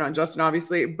an indictment on Justin,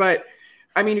 obviously. But,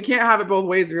 I mean, you can't have it both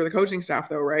ways if you're the coaching staff,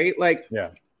 though, right? Like,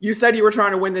 yeah. You said you were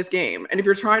trying to win this game. And if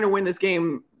you're trying to win this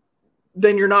game,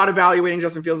 then you're not evaluating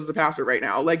Justin Fields as a passer right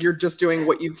now. Like, you're just doing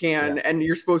what you can, and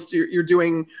you're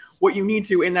doing what you need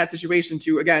to in that situation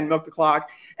to, again, milk the clock.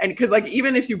 And because, like,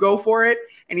 even if you go for it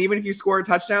and even if you score a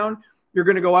touchdown, you're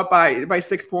going to go up by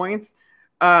 6 points.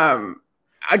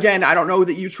 Again, I don't know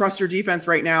that you trust your defense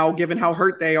right now, given how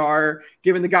hurt they are,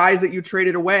 given the guys that you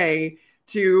traded away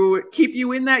to keep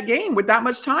you in that game with that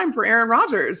much time for Aaron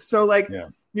Rodgers. So, like,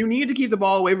 you need to keep the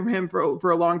ball away from him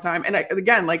for a long time. And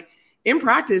again, like, in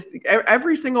practice,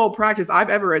 every single practice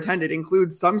I've ever attended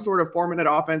includes some sort of 4-minute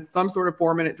offense, some sort of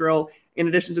 4-minute drill, in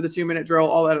addition to the 2-minute drill,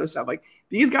 all that other stuff. Like,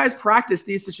 these guys practice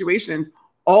these situations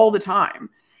all the time.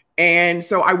 And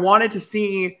so I wanted to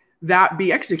see that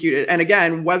be executed. And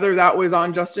again, whether that was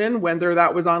on Justin, whether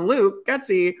that was on Luke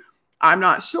Getsy, I'm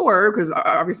not sure, because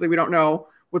obviously we don't know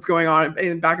what's going on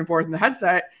in back and forth in the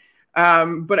headset.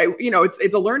 But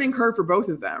it's a learning curve for both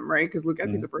of them, right? Because Luke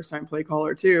Getsy's a first-time play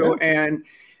caller too. Yeah. And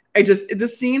the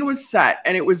scene was set,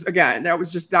 and it was, again, that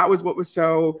was what was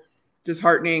so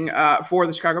disheartening for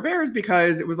the Chicago Bears,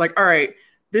 because it was like, all right,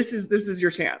 this is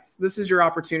your chance. This is your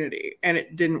opportunity. And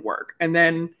it didn't work. And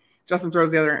then Justin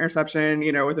throws the other interception,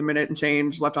 with a minute and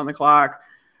change left on the clock,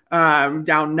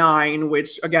 down 9,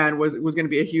 which again was going to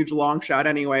be a huge long shot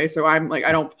anyway. So I'm like,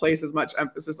 I don't place as much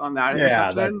emphasis on that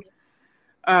interception.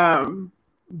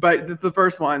 But the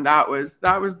first one,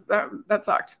 that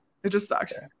sucked. It just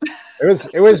sucked.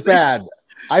 It was bad.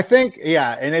 I think,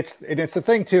 and it's the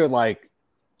thing too, like,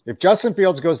 if Justin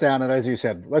Fields goes down, and as you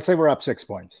said, let's say we're up 6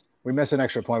 points, we miss an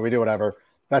extra point, we do whatever,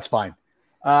 that's fine.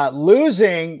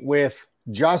 Losing with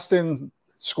Justin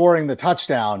scoring the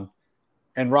touchdown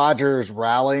and Rodgers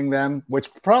rallying them, which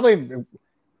probably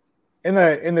in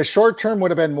the short term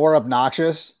would have been more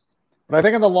obnoxious. But I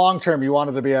think in the long term, you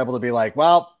wanted to be able to be like,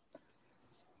 well,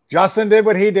 Justin did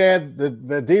what he did.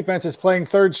 The defense is playing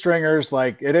third stringers.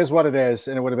 Like, it is what it is.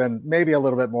 And it would have been maybe a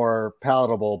little bit more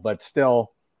palatable, but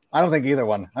still, I don't think either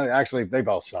one. Actually, they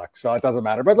both suck. So it doesn't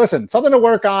matter. But listen, something to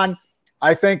work on.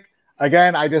 I think,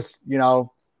 again, I just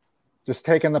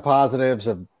taking the positives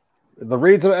of the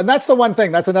reads. And that's the one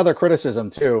thing. That's another criticism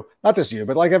too. Not just you,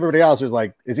 but like everybody else who's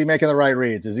like, is he making the right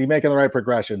reads? Is he making the right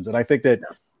progressions? And I think that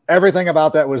everything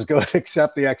about that was good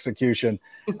except the execution,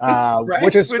 right.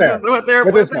 which is fair. What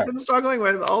they've been struggling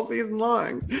with all season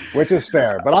long. Which is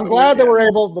fair. But I'm glad that we're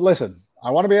able, but listen,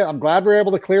 I'm glad we're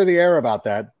able to clear the air about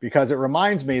that, because it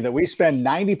reminds me that we spend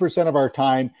 90% of our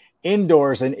time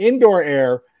indoors, and indoor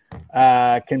air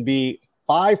can be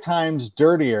 5 times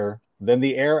dirtier than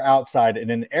the air outside. And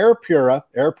an air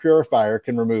purifier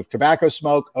can remove tobacco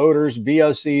smoke, odors,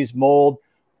 VOCs, mold,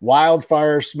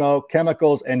 wildfire smoke,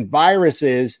 chemicals, and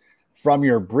viruses from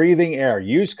your breathing air.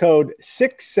 Use code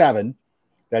 67,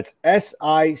 that's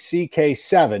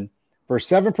SICK7, for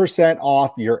 7%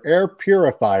 off your air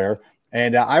purifier.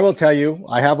 And I will tell you,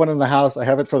 I have one in the house. I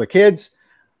have it for the kids.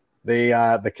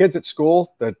 The kids at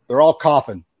school, they're all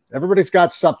coughing. Everybody's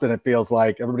got something, it feels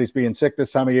like. Everybody's being sick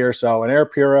this time of year. So an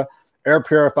air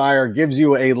purifier gives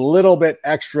you a little bit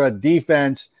extra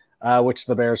defense, which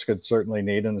the Bears could certainly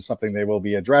need, and it's something they will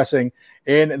be addressing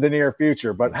in the near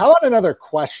future. But how about another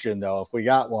question, though, if we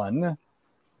got one?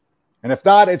 And if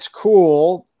not, it's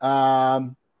cool.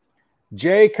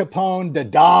 Jay Capone de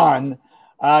Don.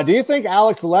 Do you think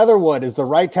Alex Leatherwood is the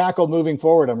right tackle moving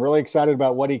forward? I'm really excited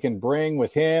about what he can bring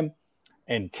with him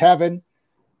and Tevin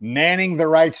manning the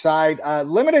right side.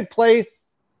 Limited play.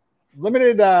 Very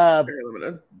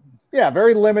limited. Yeah,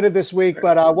 very limited this week.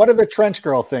 But what did the Trench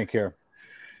Girl think here?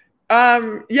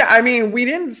 Yeah, I mean, we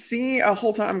didn't see a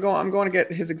whole time. I'm going to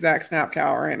get his exact snap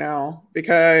count right now,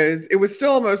 because it was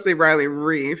still mostly Riley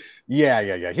Reef. Yeah.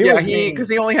 Because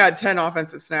he only had 10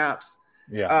 offensive snaps.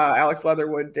 Yeah. Alex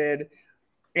Leatherwood did.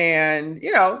 And,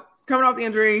 he's coming off the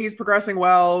injury. He's progressing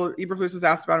well. Eberflus was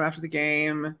asked about him after the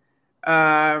game.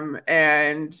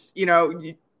 And,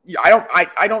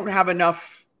 I don't have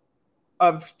enough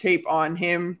of tape on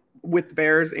him with the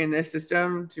Bears in this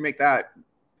system to make that,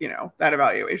 that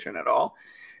evaluation at all.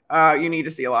 You need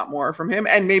to see a lot more from him.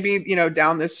 And maybe,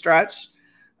 down this stretch,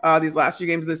 these last few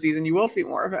games of the season, you will see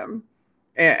more of him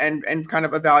and kind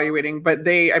of evaluating. But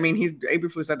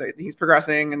Eberflus said that he's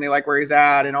progressing and they like where he's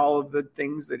at and all of the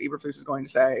things that Eberflus is going to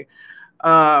say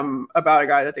about a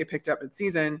guy that they picked up in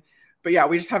season. But yeah,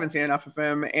 we just haven't seen enough of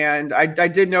him. And I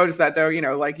did notice that, though,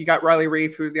 like you got Riley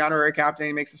Reef, who's the honorary captain.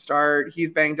 He makes a start.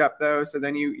 He's banged up, though. So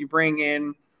then you bring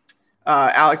in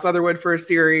Alex Leatherwood for a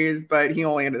series, but he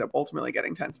only ended up ultimately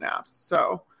getting 10 snaps.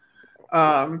 So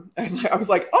I was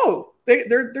like, oh,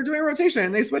 they're doing a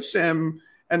rotation. They switched him.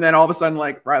 And then all of a sudden,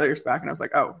 like, Riley's back. And I was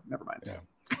like, oh, never mind. Yeah.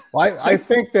 Well, I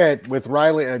think that with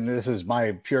Riley, and this is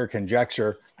my pure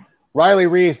conjecture, Riley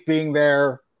Reef being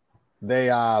there, they,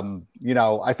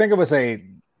 I think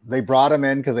they brought him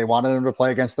in because they wanted him to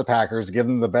play against the Packers, give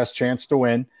them the best chance to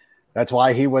win. That's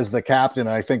why he was the captain.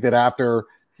 And I think that after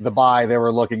the bye, they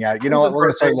were looking at, what,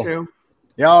 we're going to say, too.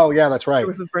 Oh, yeah, that's right. It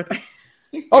was his birthday.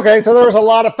 Okay, so there was a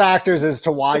lot of factors as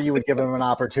to why you would give him an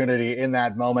opportunity in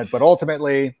that moment. But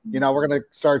ultimately, we're going to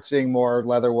start seeing more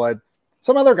Leatherwood.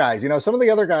 Some other guys, some of the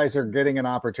other guys are getting an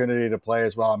opportunity to play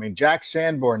as well. I mean, Jack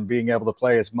Sanborn being able to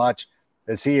play as much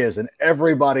as he is, and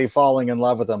everybody falling in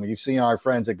love with him. You've seen our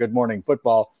friends at Good Morning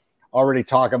Football already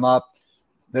talk him up.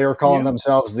 They were calling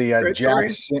themselves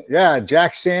the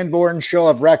Jack Sanborn Show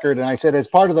of Record. And I said, it's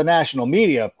part of the national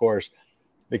media, of course,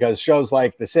 because shows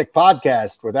like the Sick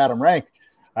Podcast with Adam Rank,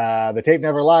 The Tape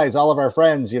Never Lies, all of our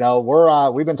friends,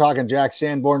 we've been talking Jack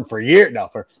Sanborn for years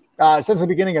now, since the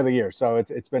beginning of the year. So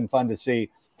it's been fun to see.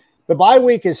 The bye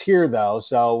week is here, though,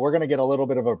 so we're going to get a little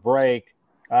bit of a break.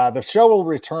 The show will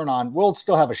return we'll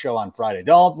still have a show on Friday.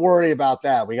 Don't worry about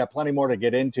that. We got plenty more to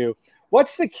get into.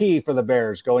 What's the key for the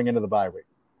Bears going into the bye week?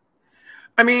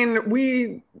 I mean,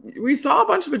 we saw a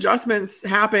bunch of adjustments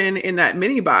happen in that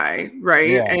mini bye, right?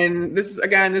 Yeah. And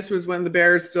this was when the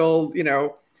Bears still,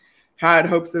 had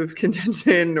hopes of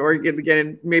contention or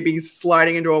getting maybe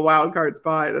sliding into a wild card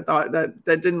spot. That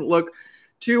didn't look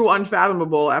too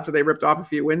unfathomable after they ripped off a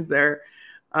few wins there.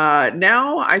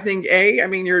 Now I think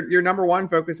your number one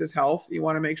focus is health. You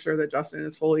want to make sure that Justin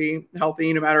is fully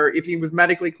healthy, no matter if he was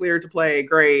medically cleared to play,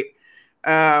 great.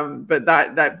 But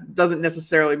that doesn't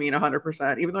necessarily mean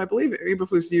 100%, even though I believe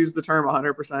Eberflus used the term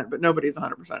 100%, but nobody's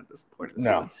 100% at this point of the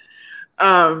season.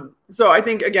 So I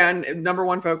think, again, number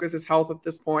one focus is health at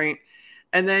this point.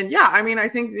 And then, I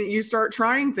think that you start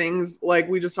trying things like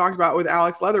we just talked about with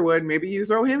Alex Leatherwood. Maybe you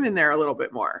throw him in there a little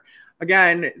bit more.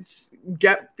 Again,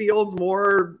 get Fields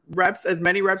more reps, as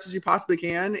many reps as you possibly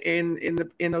can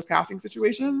in those passing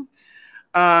situations.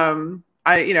 We were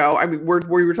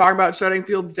talking about shutting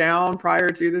Fields down prior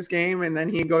to this game, and then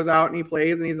he goes out and he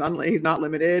plays, and he's not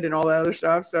limited and all that other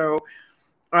stuff. So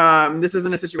this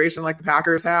isn't a situation like the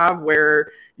Packers have,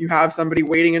 where you have somebody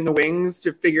waiting in the wings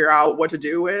to figure out what to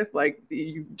do with. Like,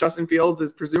 Justin Fields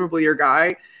is presumably your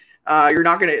guy. You're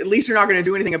not going to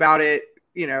do anything about it,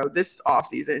 this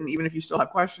offseason, even if you still have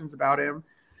questions about him.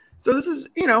 So this is,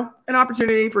 an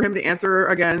opportunity for him to answer,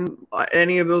 again,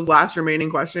 any of those last remaining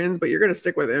questions, but you're going to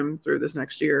stick with him through this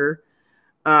next year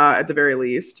at the very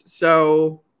least.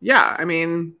 So,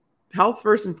 health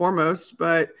first and foremost,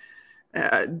 but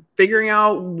figuring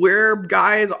out where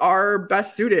guys are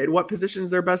best suited, what positions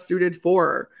they're best suited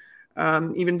for.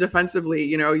 Even defensively,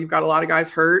 you've got a lot of guys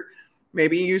hurt.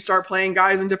 Maybe you start playing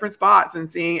guys in different spots and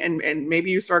seeing, and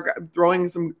maybe you start throwing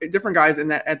some different guys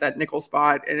at that nickel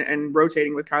spot and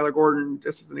rotating with Kyler Gordon,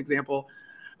 just as an example.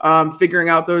 Figuring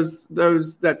out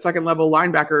that second level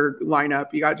linebacker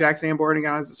lineup. You got Jack Sanborn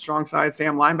again as a strong side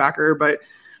Sam linebacker, but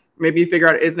maybe you figure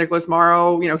out, is Nicholas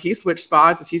Morrow, he switched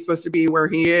spots. Is he supposed to be where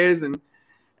he is?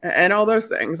 And all those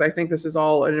things. I think this is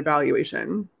all an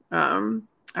evaluation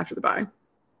after the bye.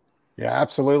 Yeah,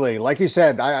 absolutely. Like you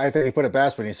said, I think he put it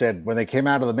best when he said when they came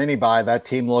out of the mini bye, that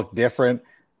team looked different.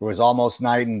 It was almost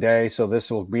night and day. So this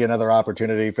will be another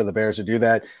opportunity for the Bears to do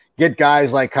that. Get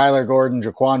guys like Kyler Gordon,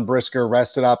 Jaquan Brisker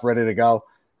rested up, ready to go.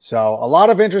 So a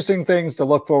lot of interesting things to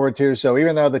look forward to. So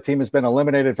even though the team has been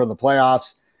eliminated from the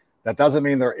playoffs, that doesn't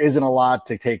mean there isn't a lot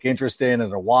to take interest in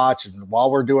and to watch. And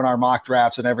while we're doing our mock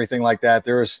drafts and everything like that,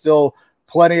 there is still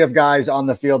plenty of guys on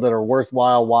the field that are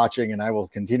worthwhile watching, and I will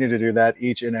continue to do that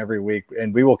each and every week.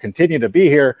 And we will continue to be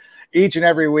here each and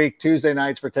every week, Tuesday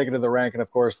nights for Taking to the Rank, and of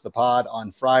course the pod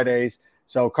on Fridays.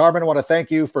 So Carmen, I want to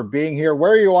thank you for being here.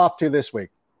 Where are you off to this week?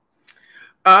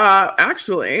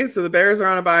 Actually, so the Bears are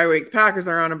on a bye week. The Packers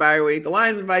are on a bye week. The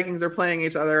Lions and Vikings are playing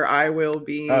each other. I will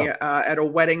be at a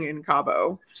wedding in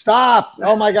Cabo. Stop.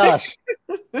 Oh my gosh.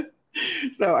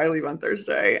 So I leave on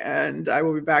Thursday, and I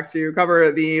will be back to cover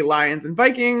the Lions and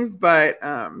Vikings. But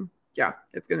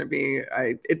it's going to be.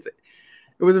 It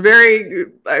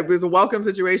was a welcome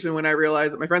situation when I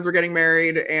realized that my friends were getting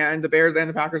married, and the Bears and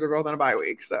the Packers are both on a bye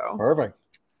week. So perfect.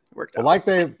 It worked out. Like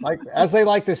as they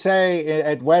like to say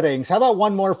at weddings. How about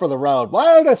one more for the road?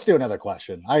 Well, let's do another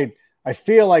question. I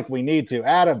feel like we need to.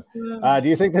 Adam, do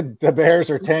you think that the Bears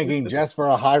are tanking just for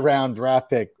a high round draft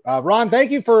pick? Ron,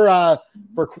 thank you for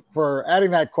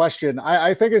adding that question.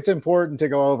 I think it's important to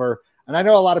go over, and I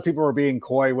know a lot of people were being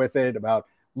coy with it about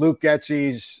Luke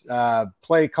Getsy's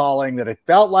play calling, that it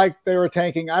felt like they were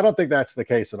tanking. I don't think that's the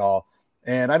case at all.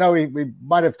 And I know we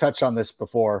might have touched on this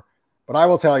before, but I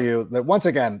will tell you that once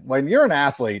again, when you're an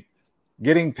athlete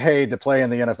getting paid to play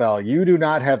in the NFL, you do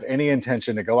not have any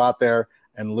intention to go out there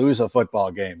and lose a football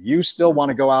game. You still want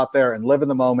to go out there and live in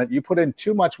the moment. You put in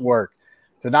too much work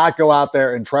to not go out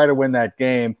there and try to win that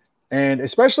game. And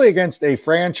especially against a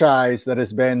franchise that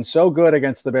has been so good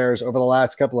against the Bears over the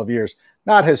last couple of years.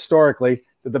 Not historically.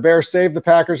 Did the Bears save the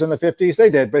Packers in the 50s? They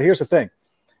did. But here's the thing.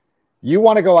 You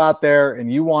want to go out there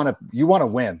and you want to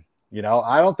win.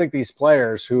 I don't think these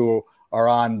players who are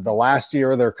on the last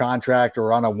year of their contract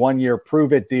or on a 1-year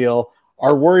prove-it deal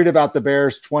are worried about the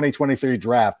Bears 2023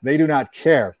 draft. They do not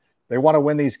care. They want to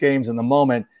win these games in the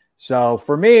moment. So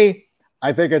for me,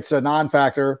 I think it's a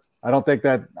non-factor. I don't think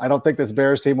this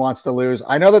Bears team wants to lose.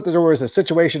 I know that there was a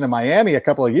situation in Miami a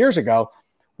couple of years ago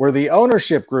where the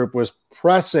ownership group was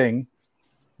pressing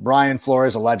Brian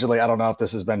Flores, allegedly. I don't know if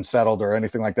this has been settled or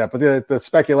anything like that, but the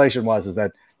speculation is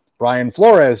that Brian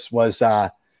Flores was,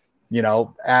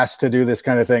 asked to do this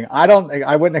kind of thing.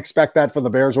 I wouldn't expect that for the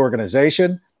Bears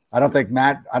organization. I don't think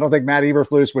Matt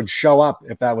Eberflus would show up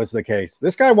if that was the case.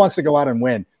 This guy wants to go out and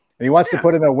win, and he wants to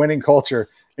put in a winning culture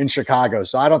in Chicago.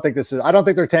 So I don't think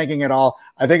they're tanking at all.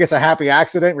 I think it's a happy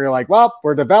accident where you're like, well,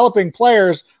 we're developing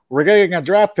players. We're getting a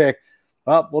draft pick.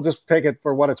 Well, we'll just take it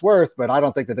for what it's worth. But I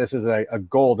don't think that this is a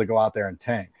goal to go out there and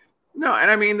tank. No.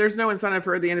 And there's no incentive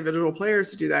for the individual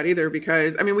players to do that either,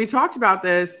 because we talked about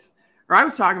this, or I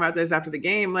was talking about this after the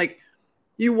game. Like,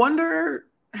 you wonder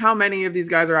how many of these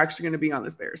guys are actually going to be on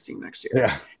this Bears team next year.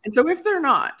 Yeah. And so if they're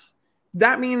not,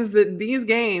 that means that these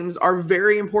games are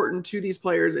very important to these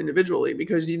players individually,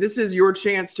 because this is your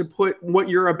chance to put what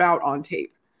you're about on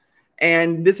tape.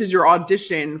 And this is your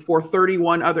audition for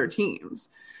 31 other teams.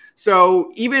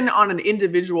 So even on an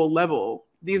individual level,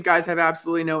 these guys have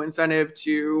absolutely no incentive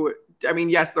to, I mean,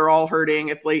 yes, they're all hurting.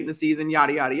 It's late in the season,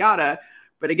 yada, yada, yada.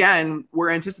 But again, we're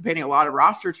anticipating a lot of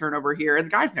roster turnover here. And the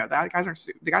guys know that.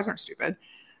 The guys aren't stupid.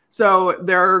 So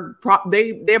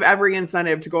they have every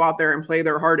incentive to go out there and play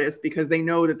their hardest because they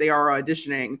know that they are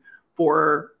auditioning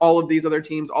for all of these other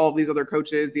teams, all of these other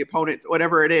coaches, the opponents,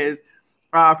 whatever it is,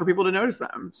 for people to notice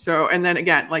them. So, and then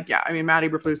again, Matt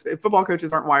Eberflus, football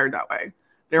coaches aren't wired that way.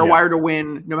 They're wired to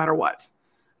win no matter what,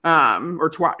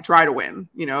 or try to win.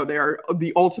 They are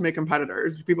the ultimate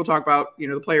competitors. People talk about,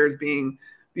 the players being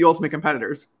the ultimate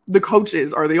competitors. The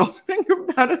coaches are the ultimate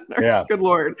competitors. Yeah. Good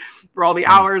Lord, for all the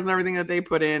hours and everything that they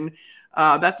put in.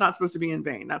 That's not supposed to be in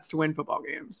vain. That's to win football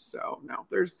games. So no,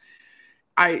 there's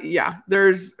outside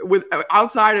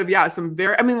of some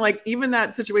very, even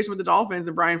that situation with the Dolphins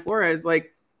and Brian Flores,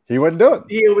 he wouldn't do it.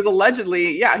 He was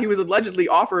allegedly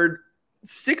offered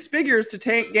 6 figures to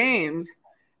tank games,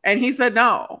 and he said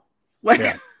no.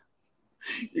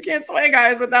 You can't sway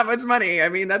guys with that much money. I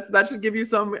mean, that should give you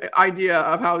some idea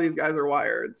of how these guys are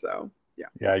wired. So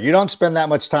yeah, you don't spend that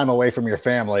much time away from your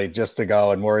family just to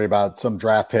go and worry about some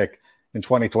draft pick in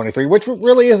 2023, which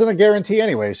really isn't a guarantee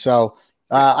anyway. So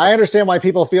I understand why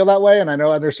people feel that way, and I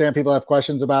understand people have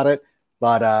questions about it,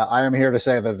 but I am here to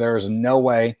say that there is no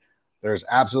way, there's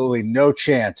absolutely no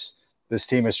chance this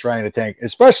team is trying to tank,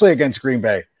 especially against Green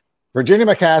Bay. Virginia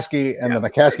McCaskey and the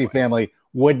McCaskey family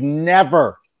would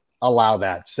never allow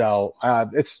that. So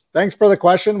thanks for the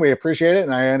question. We appreciate it.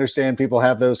 And I understand people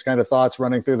have those kind of thoughts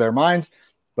running through their minds,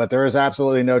 but there is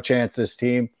absolutely no chance this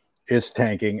team is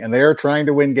tanking, and they're trying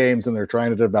to win games and they're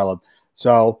trying to develop.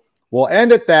 So we'll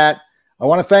end at that. I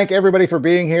want to thank everybody for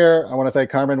being here. I want to thank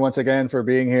Carmen once again for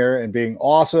being here and being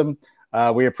awesome.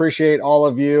 We appreciate all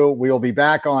of you. We will be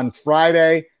back on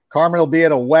Friday. Carmen will be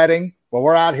at a wedding while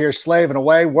we're out here slaving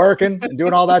away, working and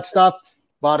doing all that stuff.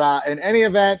 But in any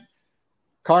event,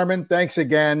 Carmen, thanks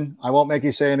again. I won't make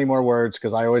you say any more words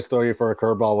because I always throw you for a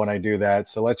curveball when I do that.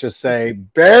 So let's just say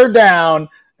bear down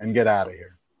and get out of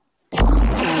here.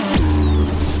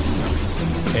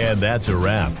 And that's a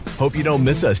wrap. Hope you don't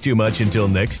miss us too much until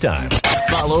next time.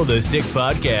 Follow the Sick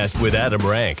Podcast with Adam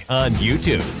Rank on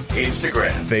YouTube,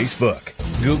 Instagram, Facebook,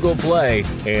 Google Play,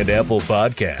 and Apple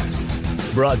Podcasts.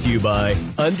 Brought to you by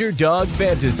Underdog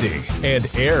Fantasy and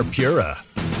Air Pura.